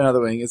say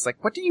another thing is like,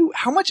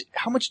 how much,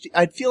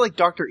 I'd feel like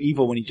Dr.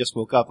 Evil when he just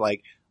woke up,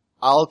 like,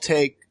 I'll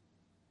take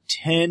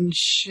 10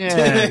 shins.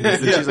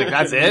 And she's like,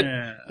 that's it?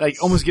 Yeah. Like,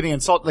 almost getting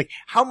insulted. Like,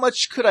 how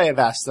much could I have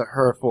asked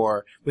her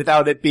for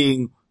without it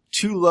being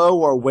too low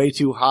or way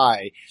too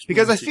high?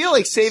 Because I feel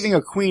like saving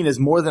a queen is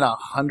more than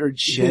 100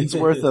 shins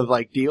worth of,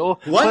 like, deal.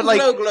 One but, like,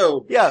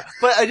 globe. yeah,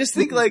 but I just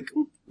think like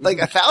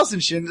 1,000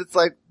 shins, it's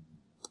like,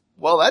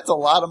 well, that's a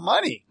lot of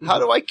money. How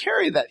do I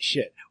carry that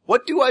shit?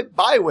 What do I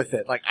buy with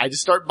it? Like, I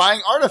just start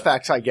buying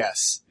artifacts, I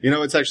guess. You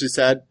know, it's actually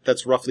sad.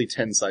 That's roughly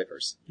 10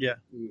 ciphers. Yeah.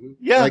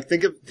 Yeah. Like,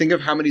 think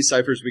of how many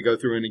ciphers we go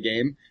through in a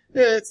game.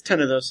 Yeah, it's 10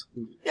 of those.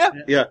 yeah.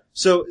 Yeah.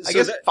 So I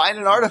guess find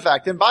an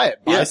artifact and buy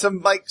it. Buy Yeah.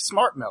 some, like,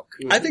 smart milk.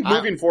 I think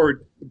moving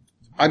forward,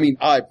 I mean,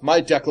 my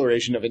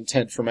declaration of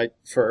intent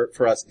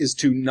for us is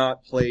to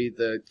not play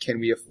the can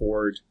we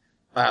afford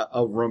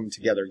a room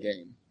together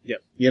game.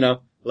 Yep. You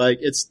know, like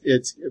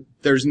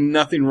there's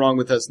nothing wrong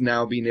with us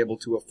now being able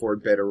to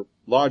afford better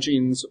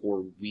lodgings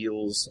or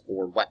wheels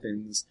or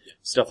weapons,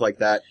 stuff like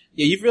that.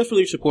 Yeah, you've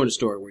definitely supported a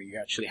story where you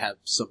actually have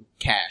some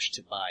cash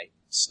to buy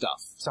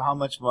stuff. So how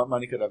much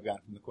money could I have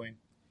gotten from the queen?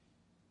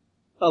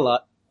 A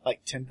lot.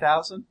 Like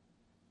 10,000?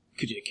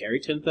 Could you carry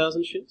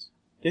 10,000 shits?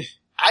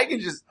 I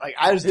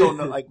just don't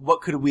know, like,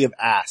 what could we have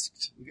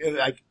asked?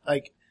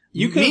 Like,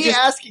 You could me just-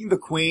 asking the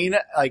queen,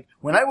 like,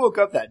 when I woke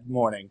up that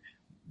morning,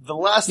 the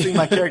last thing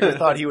my character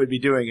thought he would be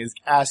doing is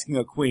asking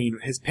a queen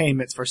his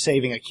payments for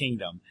saving a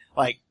kingdom.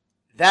 Like,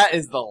 that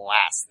is the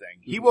last thing.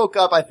 He woke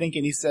up, I think,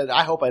 and he said,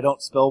 I hope I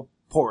don't spill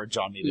porridge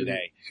on me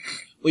today.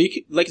 Well, you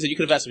could, like I said, you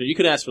could have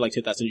asked for like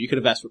 10,000. You could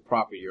have asked for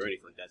property or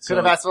anything like that. Could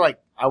have asked for, like,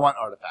 I want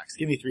artifacts.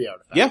 Give me 3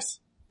 artifacts. Yes.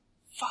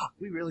 Fuck,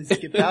 we really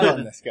skipped out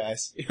on this,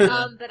 guys. But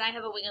I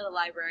have a wing of the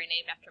library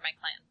named after my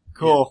clan.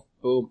 Cool.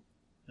 Boom.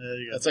 There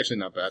you go. That's actually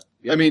not bad.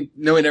 I mean,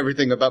 knowing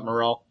everything about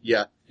Morale,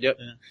 yeah. Yep.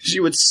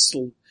 She would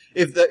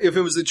if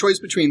it was a choice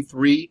between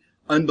 3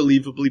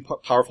 unbelievably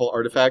powerful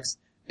artifacts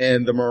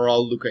and the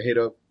Morale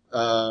Lucahedo,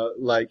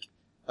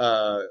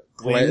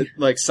 Wing.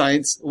 like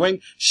science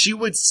wing, she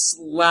would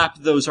slap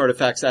those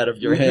artifacts out of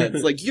your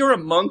hands. Like, you're a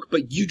monk,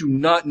 but you do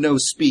not know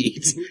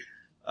speed.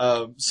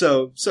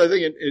 So I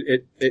think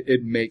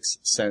it makes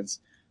sense.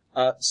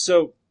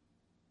 So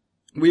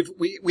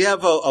we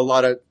have a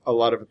lot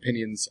of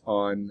opinions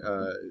on,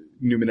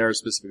 Numenera,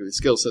 specifically the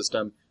skill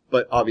system,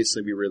 but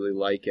obviously we really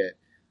like it.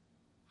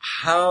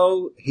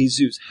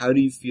 Jesus, how do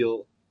you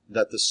feel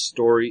that the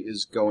story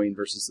is going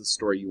versus the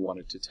story you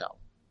wanted to tell?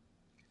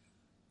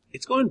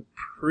 It's going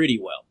pretty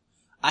well.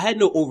 I had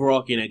no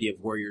overarching idea of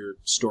where your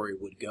story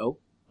would go,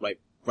 right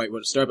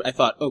when it started. I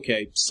thought,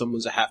 okay,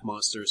 someone's a half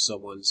monster,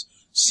 someone's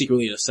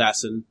secretly an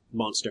assassin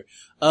monster,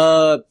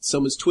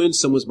 someone's twin,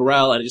 someone's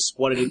Morale, and I just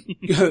wanted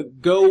to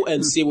go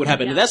and see what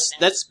happened. And that's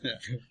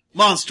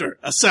Monster,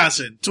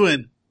 assassin,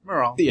 twin,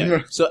 Merle.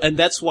 yeah. So, and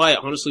that's why,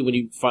 honestly, when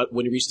you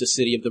reached the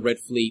city of the Red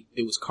Fleet,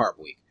 it was Carb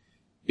Week.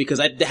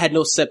 Because I had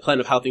no set plan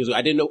of how things were.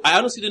 I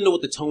honestly didn't know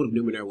what the tone of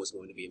Numenera was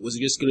going to be. Was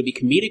it just going to be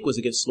comedic? Was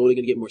it slowly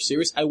going to get more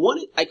serious?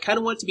 I kind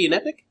of wanted it to be an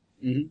epic.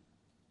 Mm-hmm.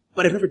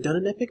 But I've never done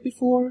an epic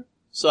before.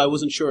 So I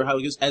wasn't sure how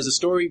it was. As the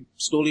story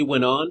slowly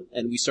went on,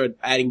 and we started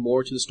adding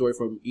more to the story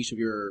from each of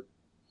your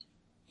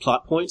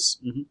plot points,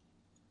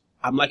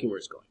 I'm liking where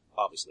it's going,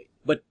 obviously.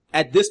 But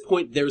at this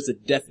point, there is a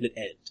definite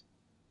end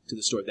to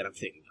the story that I'm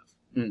thinking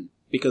of. Mm.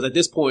 Because at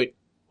this point,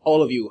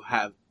 all of you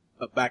have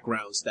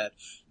backgrounds that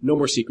no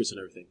more secrets and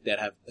everything that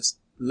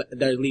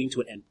are leading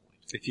to an end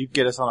point. If you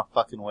get us on a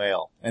fucking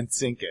whale and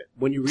sink it.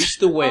 When you reach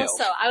the whale,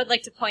 Also, I would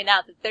like to point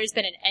out that there's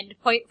been an end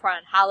point for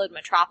Unhallowed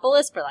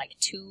Metropolis for like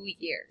 2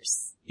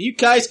 years. you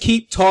guys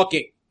keep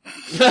talking.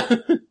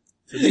 To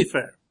be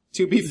fair.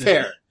 To be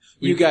fair,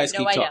 you guys No,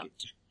 keep I talking.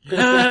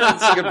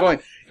 That's a good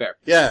point. Fair.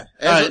 Yeah.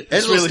 It's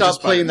Angela really stopped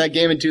just playing fine. that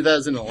game in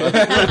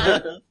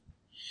 2011.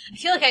 I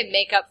feel like I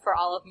make up for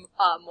all of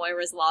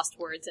Moira's lost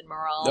words in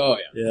Morale. Oh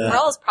yeah.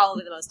 Morale is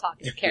probably the most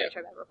talkative character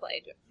I've ever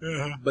played.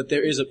 But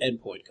there is an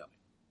end point coming.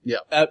 Yeah.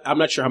 I'm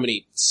not sure how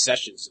many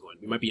sessions it's going.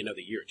 It might be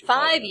another year or two.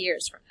 5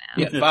 years from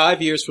now. Yeah,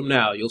 5 years from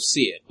now, you'll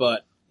see it.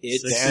 But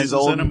it's Six Dan's seasons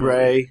old in a and movie.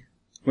 gray.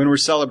 When we're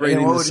celebrating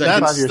Yeah, what the would you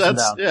second, 5 years from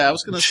That's now. yeah. I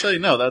was gonna say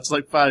no. That's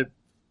like 5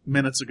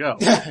 minutes ago.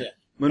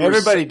 when we're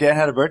Everybody, Dan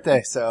had a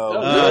birthday, so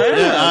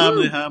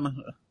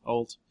I'm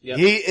old. Yep.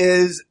 he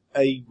is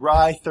a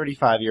wry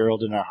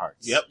 35-year-old in our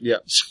hearts. Yep. Yeah.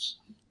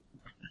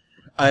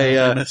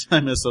 I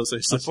miss those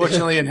days.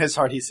 Unfortunately, in his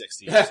heart, he's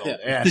 60 years old.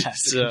 Yeah.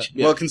 Yeah.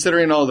 Yeah. Well,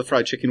 considering all the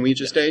fried chicken we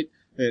just ate,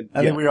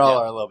 I think we all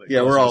are a little bit.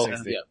 Yeah, we're closer to all-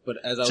 60. Yeah, but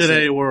as I was Today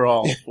saying, we're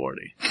all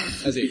 40.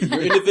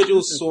 your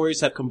individual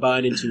stories have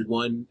combined into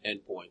one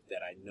endpoint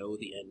that I know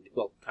the end.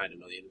 Well, kind of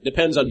know the end.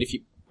 Depends on if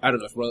you. I don't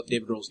know if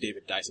David rolls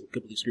David dice and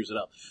completely screws it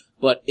up,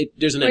 but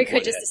there's an We endpoint.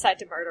 could just ahead. decide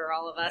to murder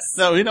all of us.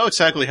 No, we know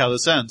exactly how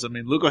this ends. I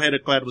mean, Lugo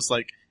Hedeclad was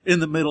like in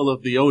the middle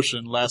of the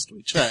ocean last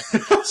we checked.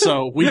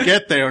 So we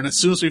get there, and as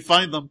soon as we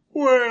find them,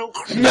 well,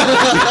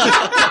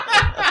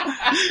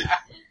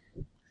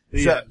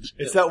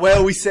 It's that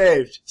whale we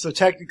saved. So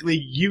technically,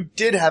 you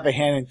did have a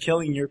hand in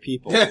killing your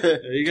people.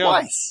 there you go.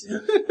 Twice.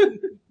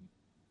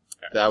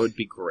 that would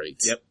be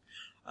great. Yep.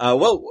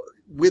 Well,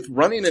 with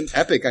running an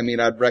epic, I mean,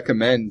 I'd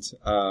recommend,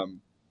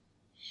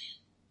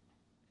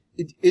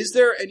 is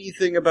there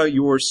anything about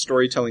your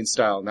storytelling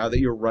style now that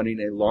you're running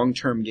a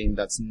long-term game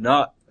that's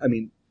not, I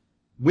mean,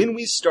 when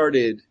we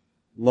started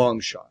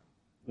Longshot,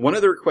 one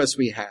of the requests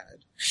we had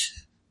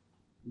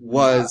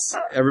was,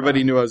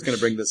 everybody knew I was going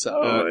to bring this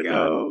up,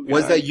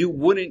 was that you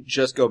wouldn't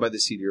just go by the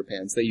seat of your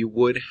pants, that you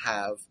would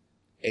have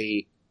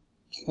a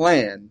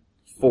plan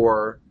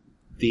for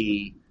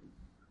the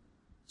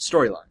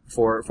storyline,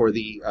 for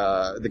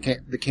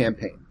the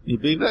campaign. You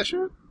believe that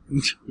shit?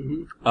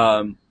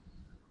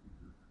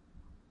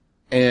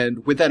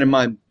 And with that in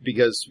mind,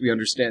 because we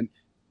understand,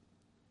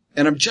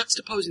 and I'm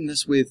juxtaposing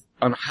this with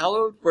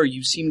Unhallowed, where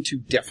you seem to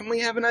definitely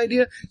have an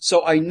idea.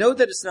 So I know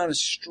that it's not a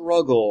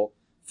struggle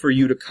for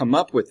you to come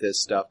up with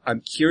this stuff.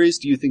 I'm curious,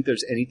 do you think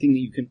there's anything that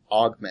you can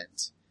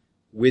augment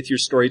with your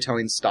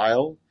storytelling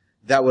style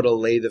that would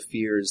allay the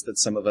fears that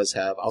some of us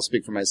have? I'll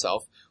speak for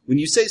myself. When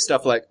you say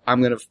stuff like, I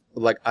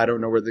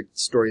don't know where the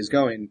story is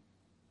going,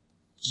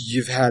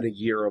 you've had a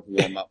year of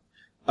warm up.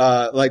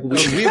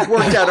 We've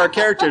worked out our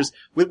characters.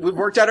 We've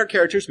worked out our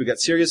characters. We got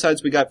serious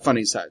sides. We got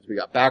funny sides. We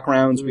got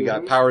backgrounds. We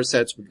got power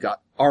sets. We've got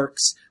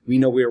arcs. We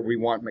know where we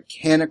want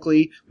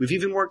mechanically. We've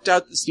even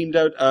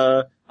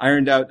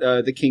ironed out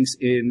the kinks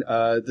in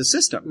the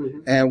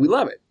system, and we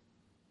love it.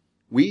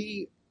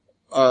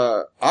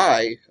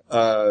 I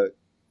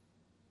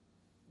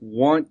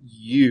want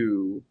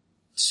you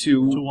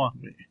to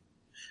want me.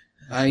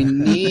 I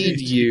need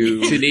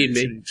you To need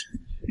me.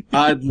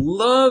 I'd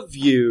love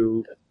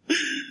you.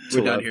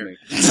 We're done here.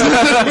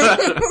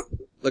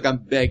 Look, I'm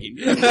begging.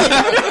 Have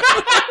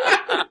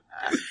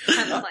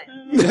a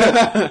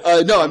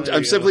plan. No,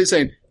 I'm simply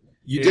saying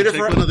you did it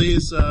for one of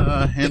these.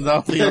 Hand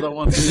off the other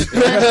one.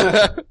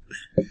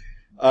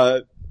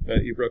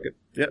 You broke it.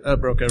 Yeah, I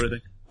broke everything.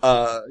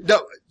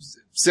 No,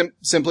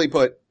 simply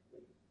put,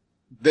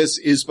 this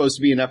is supposed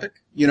to be an epic.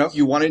 You know,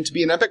 you want it to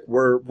be an epic.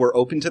 We're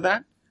open to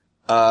that.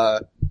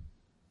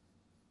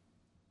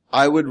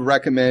 I would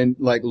recommend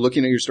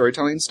looking at your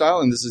storytelling style,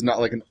 and this is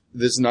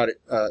not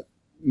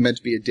meant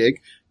to be a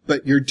dig,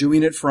 but you're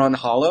doing it for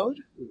Unhallowed.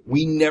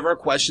 We never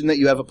question that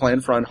you have a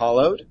plan for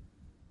Unhallowed.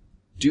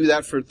 Do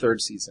that for third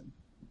season.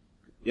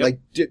 Yep.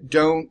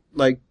 Don't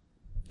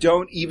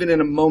even in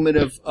a moment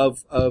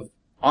of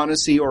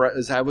honesty, or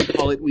as I would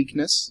call it,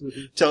 weakness,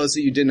 tell us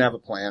that you didn't have a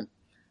plan.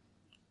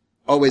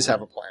 Always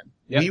have a plan.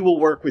 Yep. We will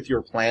work with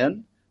your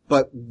plan,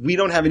 but we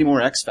don't have any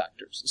more X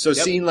factors. So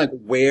seeing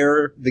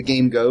where the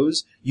game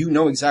goes, you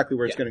know exactly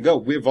where it's going to go.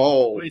 We've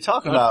all... What are you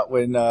talking about?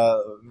 When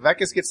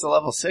Vekas gets to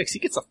level 6, he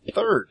gets a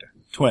third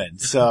twin.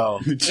 So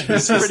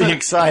it's pretty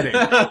exciting.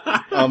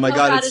 Oh my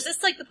God. Is this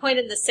the point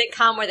in the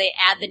sitcom where they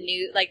add the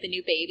new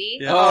baby?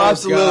 Yeah. Oh,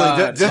 absolutely.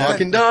 God.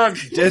 Talking dog.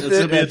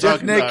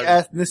 Ethnic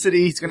ethnicity.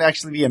 He's going to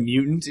actually be a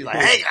mutant. He's like,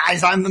 hey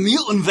guys, I'm the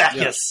mutant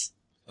Vekas.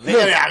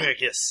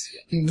 Vekas.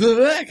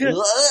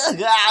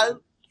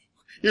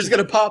 You're just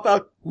going to pop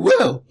out.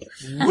 Whoa.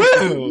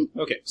 Woo!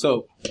 Okay,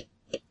 so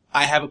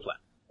I have a plan.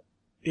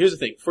 Here's the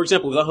thing. For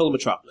example, with Unhallowed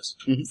Metropolis,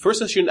 first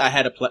session I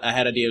had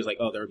ideas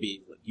there would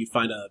be you'd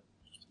find a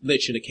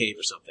lich in a cave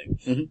or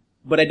something,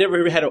 but I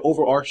never had an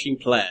overarching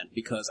plan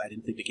because I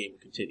didn't think the game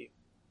would continue.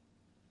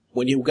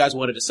 When you guys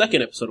wanted a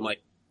second episode, I'm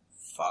like,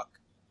 fuck.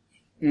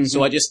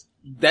 So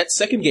that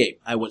second game,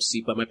 I went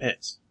sleep by my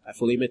pants. I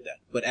fully admit that.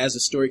 But as the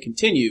story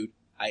continued,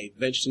 I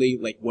eventually,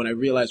 when I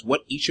realized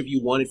what each of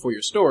you wanted for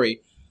your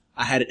story,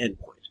 I had an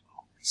endpoint.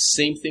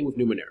 Same thing with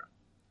Numenera.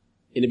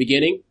 In the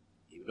beginning,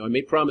 even though I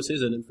made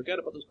promises and then forgot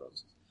about those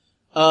promises.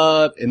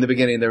 In the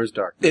beginning, there was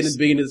darkness. In the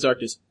beginning of the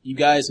darkness, you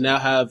guys now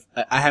have,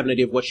 I have an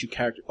idea of what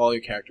all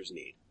your characters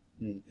need.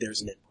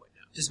 There's an endpoint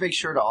now. Just make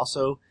sure to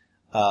also,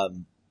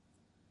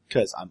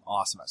 because I'm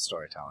awesome at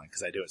storytelling,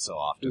 because I do it so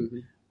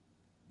often.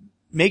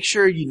 Make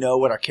sure you know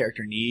what our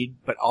character need,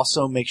 but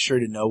also make sure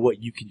to know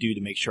what you can do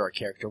to make sure our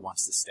character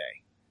wants to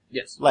stay.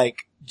 Yes.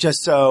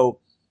 Just so,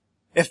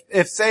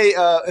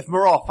 if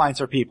Moral finds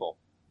her people,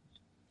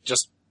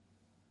 just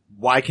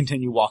why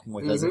continue walking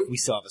with us if we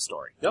still have a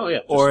story? Oh yeah.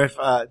 Or if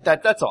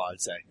that's all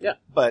I'd say. Yeah.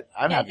 But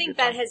I think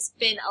that has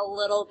been a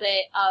little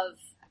bit of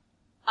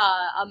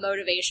a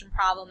motivation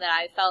problem that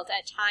I've felt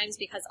at times,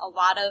 because a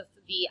lot of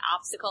the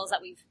obstacles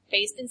that we've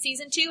faced in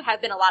season 2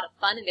 have been a lot of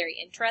fun and very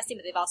interesting,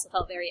 but they've also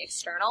felt very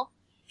external.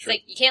 True.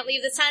 It's you can't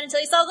leave this town until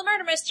you solve the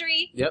murder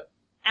mystery. Yep.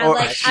 And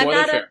I'm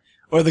not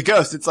Or the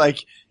ghost. It's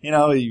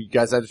you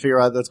guys had to figure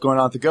out what's going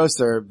on with the ghost.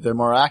 They're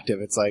more active.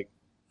 It's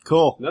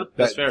cool. No,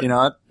 that's fair.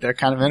 They're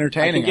kind of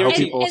entertaining. I hope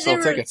people will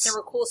sell tickets. There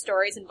were cool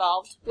stories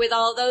involved with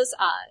all of those.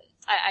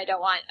 I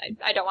don't want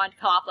to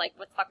come off what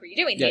the fuck were you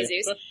doing,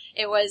 Jesus?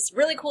 Yeah. It was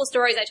really cool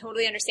stories. I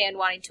totally understand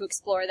wanting to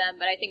explore them,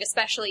 but I think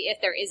especially if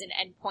there is an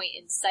endpoint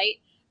in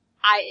sight,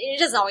 it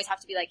doesn't always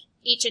have to be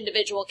each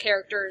individual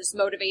character's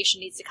motivation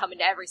needs to come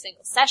into every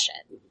single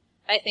session.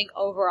 I think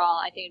overall,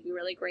 it'd be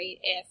really great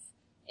if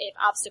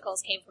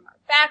obstacles came from our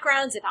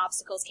backgrounds, if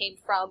obstacles came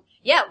from,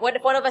 what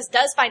if one of us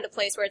does find a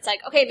place where it's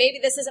okay, maybe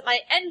this isn't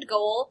my end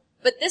goal,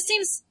 but it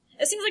seems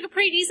like a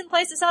pretty decent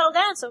place to settle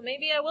down, so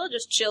maybe I will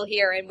just chill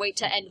here and wait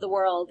to end the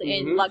world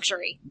in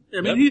luxury. I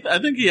mean, I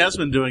think he has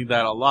been doing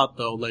that a lot,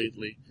 though,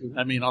 lately.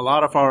 I mean, a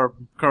lot of our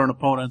current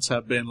opponents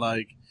have been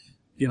that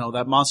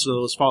monster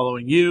that was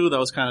following you, that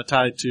was kind of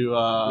tied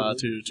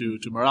to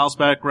Morale's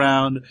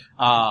background,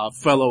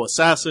 fellow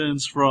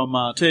assassins from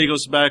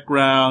Tego's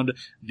background,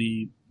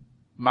 the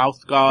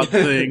mouth god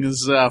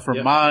things from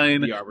Yeah.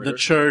 mine, The Arbiter. the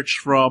church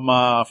from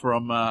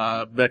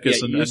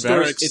Beckus and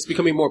Barracks. It's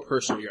becoming more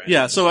personal. You're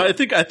Yeah, right. so I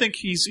think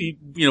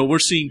we're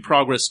seeing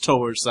progress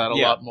towards that a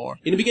Yeah. lot more.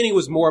 In the beginning, it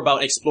was more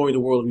about exploring the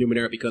world of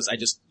Numenera because I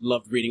just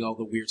loved reading all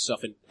the weird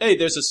stuff. And hey,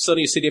 there's a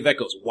sunny city of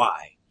echoes.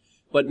 Why?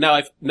 But now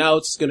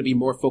it's going to be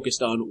more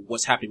focused on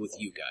what's happening with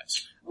you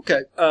guys.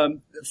 Okay.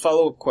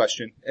 Follow-up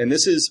question, and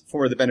this is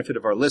for the benefit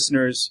of our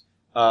listeners,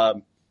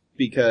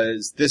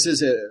 because this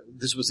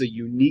was a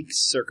unique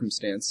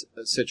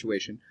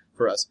situation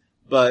for us.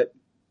 But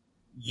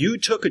you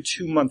took a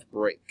 2-month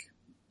break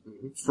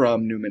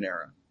from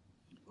Numenera.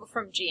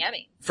 From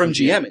GMing. From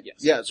GMing. Yes.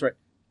 Yeah, that's right.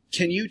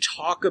 Can you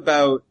talk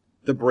about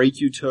the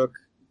break you took,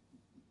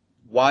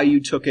 why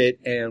you took it,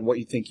 and what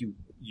you think you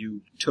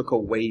took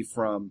away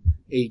from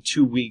a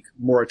 2-week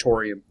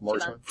moratorium?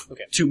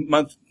 Okay.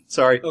 2-month,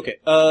 sorry. Okay.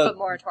 But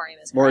moratorium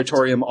is correct.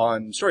 Moratorium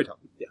on storytelling.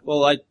 Yeah.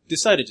 Well, I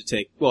decided to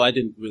take. Well, I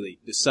didn't really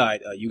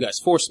decide. You guys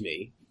forced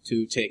me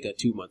to take a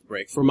 2-month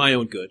break for my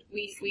own good.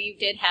 We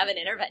did have an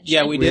intervention.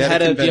 Yeah, we We did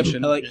had had a a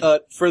convention.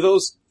 for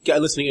those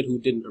guys listening in who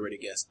didn't already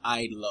guess,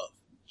 I love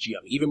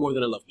GMing even more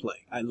than I love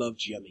playing. I love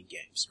GMing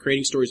games,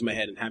 creating stories in my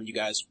head, and having you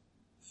guys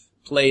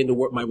play in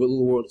my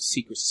little world of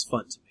secrets is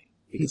fun to me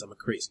because I'm a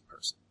crazy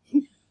person.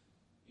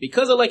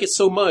 Because I like it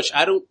so much,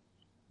 I don't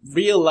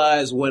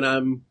realize when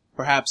I'm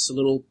perhaps a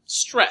little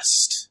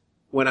stressed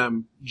when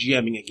I'm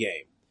GMing a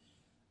game.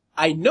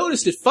 I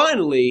noticed it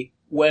finally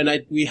when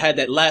we had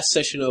that last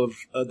session of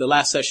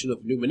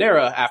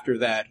Numenera after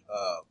that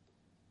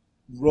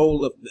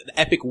roll of the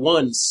Epic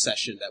Ones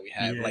session that we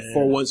had, like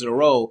 4 ones in a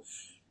row.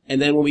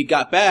 And then when we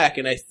got back,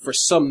 and I, for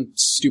some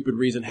stupid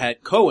reason,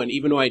 had Cohen,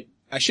 even though I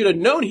should have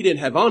known he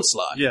didn't have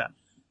Onslaught. Yeah.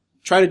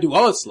 Try to do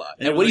Onslaught.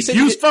 And when he said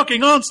use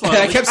fucking Onslaught.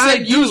 I kept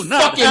saying, use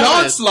fucking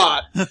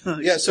Onslaught!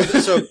 Yeah,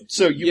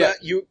 so you Yeah.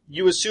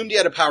 you assumed he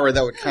had a power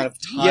that would kind of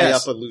tie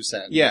Yes. up a loose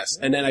end. Yes,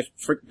 and then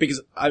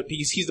because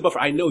he's the buffer,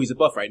 I know he's the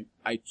buffer.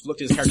 I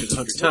looked at his characters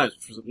 100 times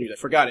for some reason, I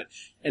forgot it.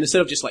 And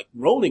instead of just like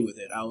rolling with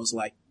it, I was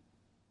like,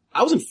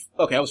 I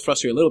was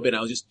frustrated a little bit, and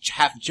I was just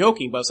half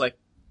joking, but I was like,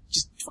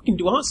 just fucking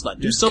do Onslaught,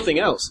 do something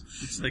else.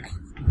 It's like,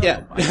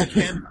 Yeah. I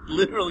can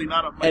literally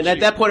not have much And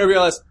at that point I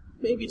realized,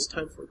 maybe it's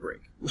time for a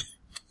break.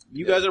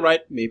 You guys are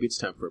right, maybe it's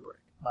time for a break.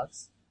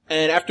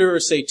 And after,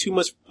 say, 2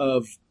 months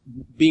of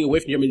being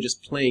away from GMing and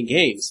just playing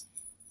games,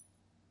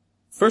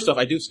 first off,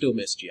 I do still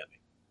miss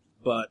GMing.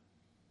 But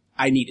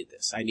I needed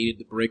this. I needed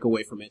the break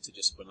away from it to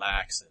just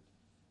relax and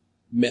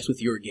mess with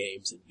your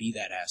games and be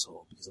that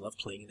asshole, because I love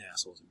playing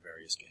assholes in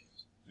various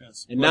games.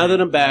 Yes. And now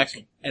that I'm back,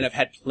 and I've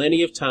had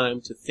plenty of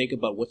time to think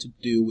about what to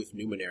do with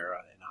Numenera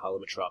and Hollow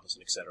Metropolis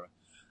and etc.,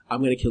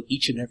 I'm gonna kill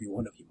each and every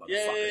one of you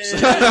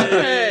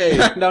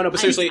motherfuckers. No, but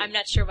seriously. I'm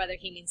not sure whether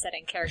he means that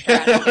in character or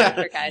out of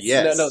character, guys.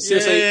 Yes. No,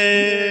 seriously.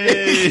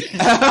 Yay!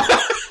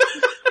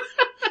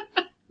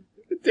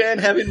 Dan,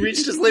 having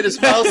reached his latest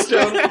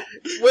milestone,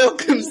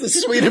 welcomes the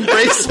sweet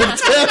embrace of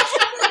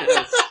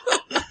death.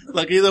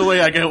 Look, either way,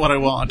 I get what I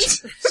want.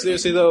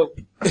 Seriously though,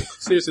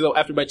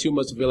 after my 2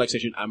 months of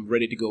relaxation, I'm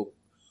ready to go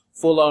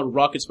full on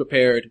rockets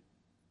prepared,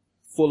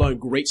 full on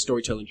great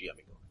storytelling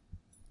GMing.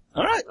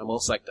 All right, I'm all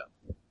psyched up.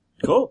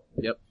 cool.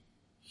 Yep.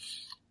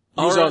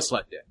 All Use right.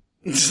 Onslaught Day.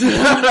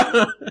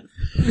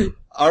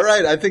 All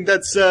right, I think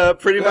that's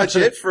pretty much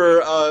it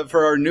for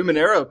our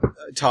Numenera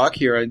talk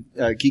here on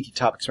Geeky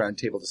Topics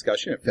Roundtable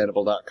discussion at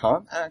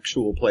Fandible.com,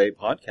 actual play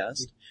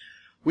podcast.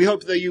 We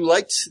hope that you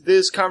liked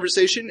this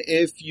conversation.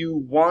 If you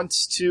want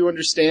to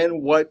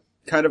understand what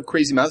kind of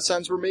crazy mouth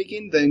sounds we're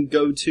making, then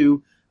go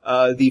to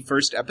the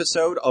first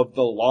episode of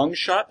The Long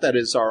Shot. That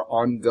is our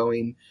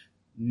ongoing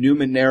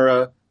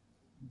Numenera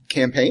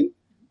campaign.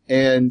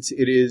 And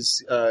it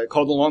is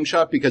called The Long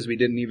Shot because we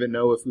didn't even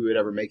know if we would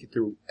ever make it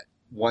through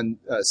one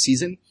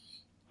season,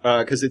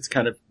 because it's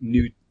kind of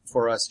new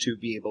for us to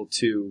be able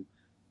to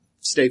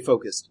stay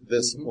focused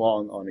this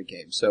long on a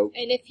game. So,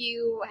 And if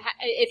you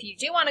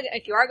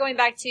are going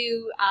back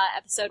to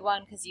episode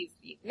 1 because you've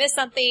missed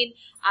something,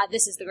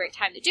 this is the great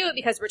time to do it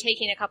because we're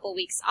taking a couple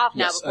weeks off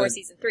now Yes, before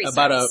season 3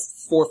 About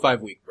starts. a 4 or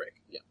 5 week break.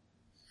 Yeah.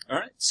 all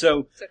right.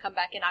 So, So come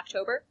back in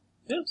October,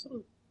 Yeah,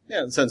 so,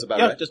 yeah, that sounds about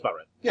yeah, right. just about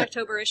right. Yeah.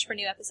 October-ish for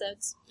new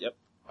episodes.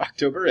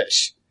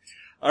 October-ish.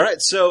 All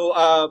right.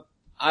 So,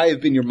 I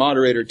have been your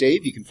moderator,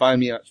 Dave. You can find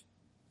me on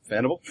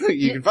Fandible.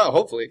 You can find,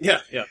 hopefully.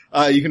 Yeah,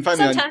 yeah. You can find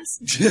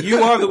Sometimes. me on,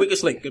 You are the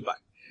weakest link. Goodbye.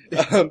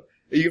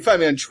 you can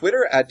find me on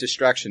Twitter at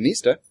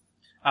Distractionista.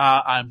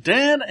 I'm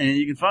Dan, and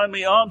you can find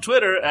me on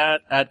Twitter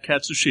at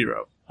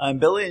Katsushiro. I'm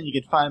Billy, and you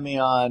can find me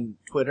on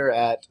Twitter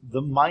at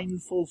The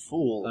Mindful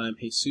Fool. I'm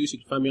Jesus. You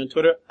can find me on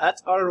Twitter at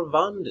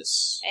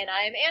Arvandis. And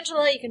I'm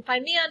Angela. You can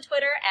find me on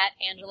Twitter at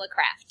Angela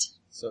Craft.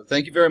 So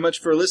thank you very much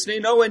for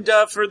listening. Oh, and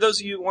for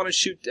those of you who want to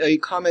shoot a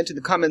comment in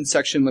the comments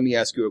section, let me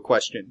ask you a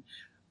question.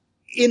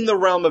 In the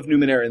realm of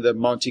Numenera, the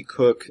Monty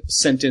Cook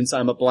sentence,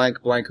 I'm a blank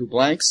who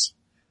blanks,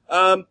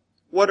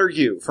 what are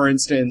you? For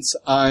instance,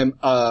 I'm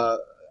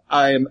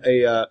I am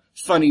a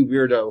funny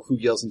weirdo who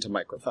yells into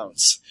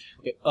microphones.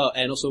 Okay,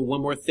 and also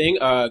one more thing,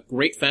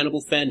 great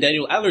Fanable fan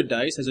Daniel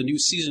Allardyce has a new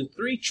season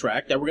 3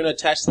 track that we're going to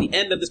attach to the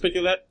end of this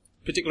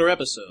particular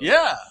episode.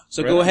 Yeah.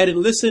 So go ahead and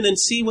listen and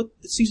see what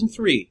season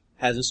 3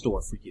 has in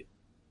store for you.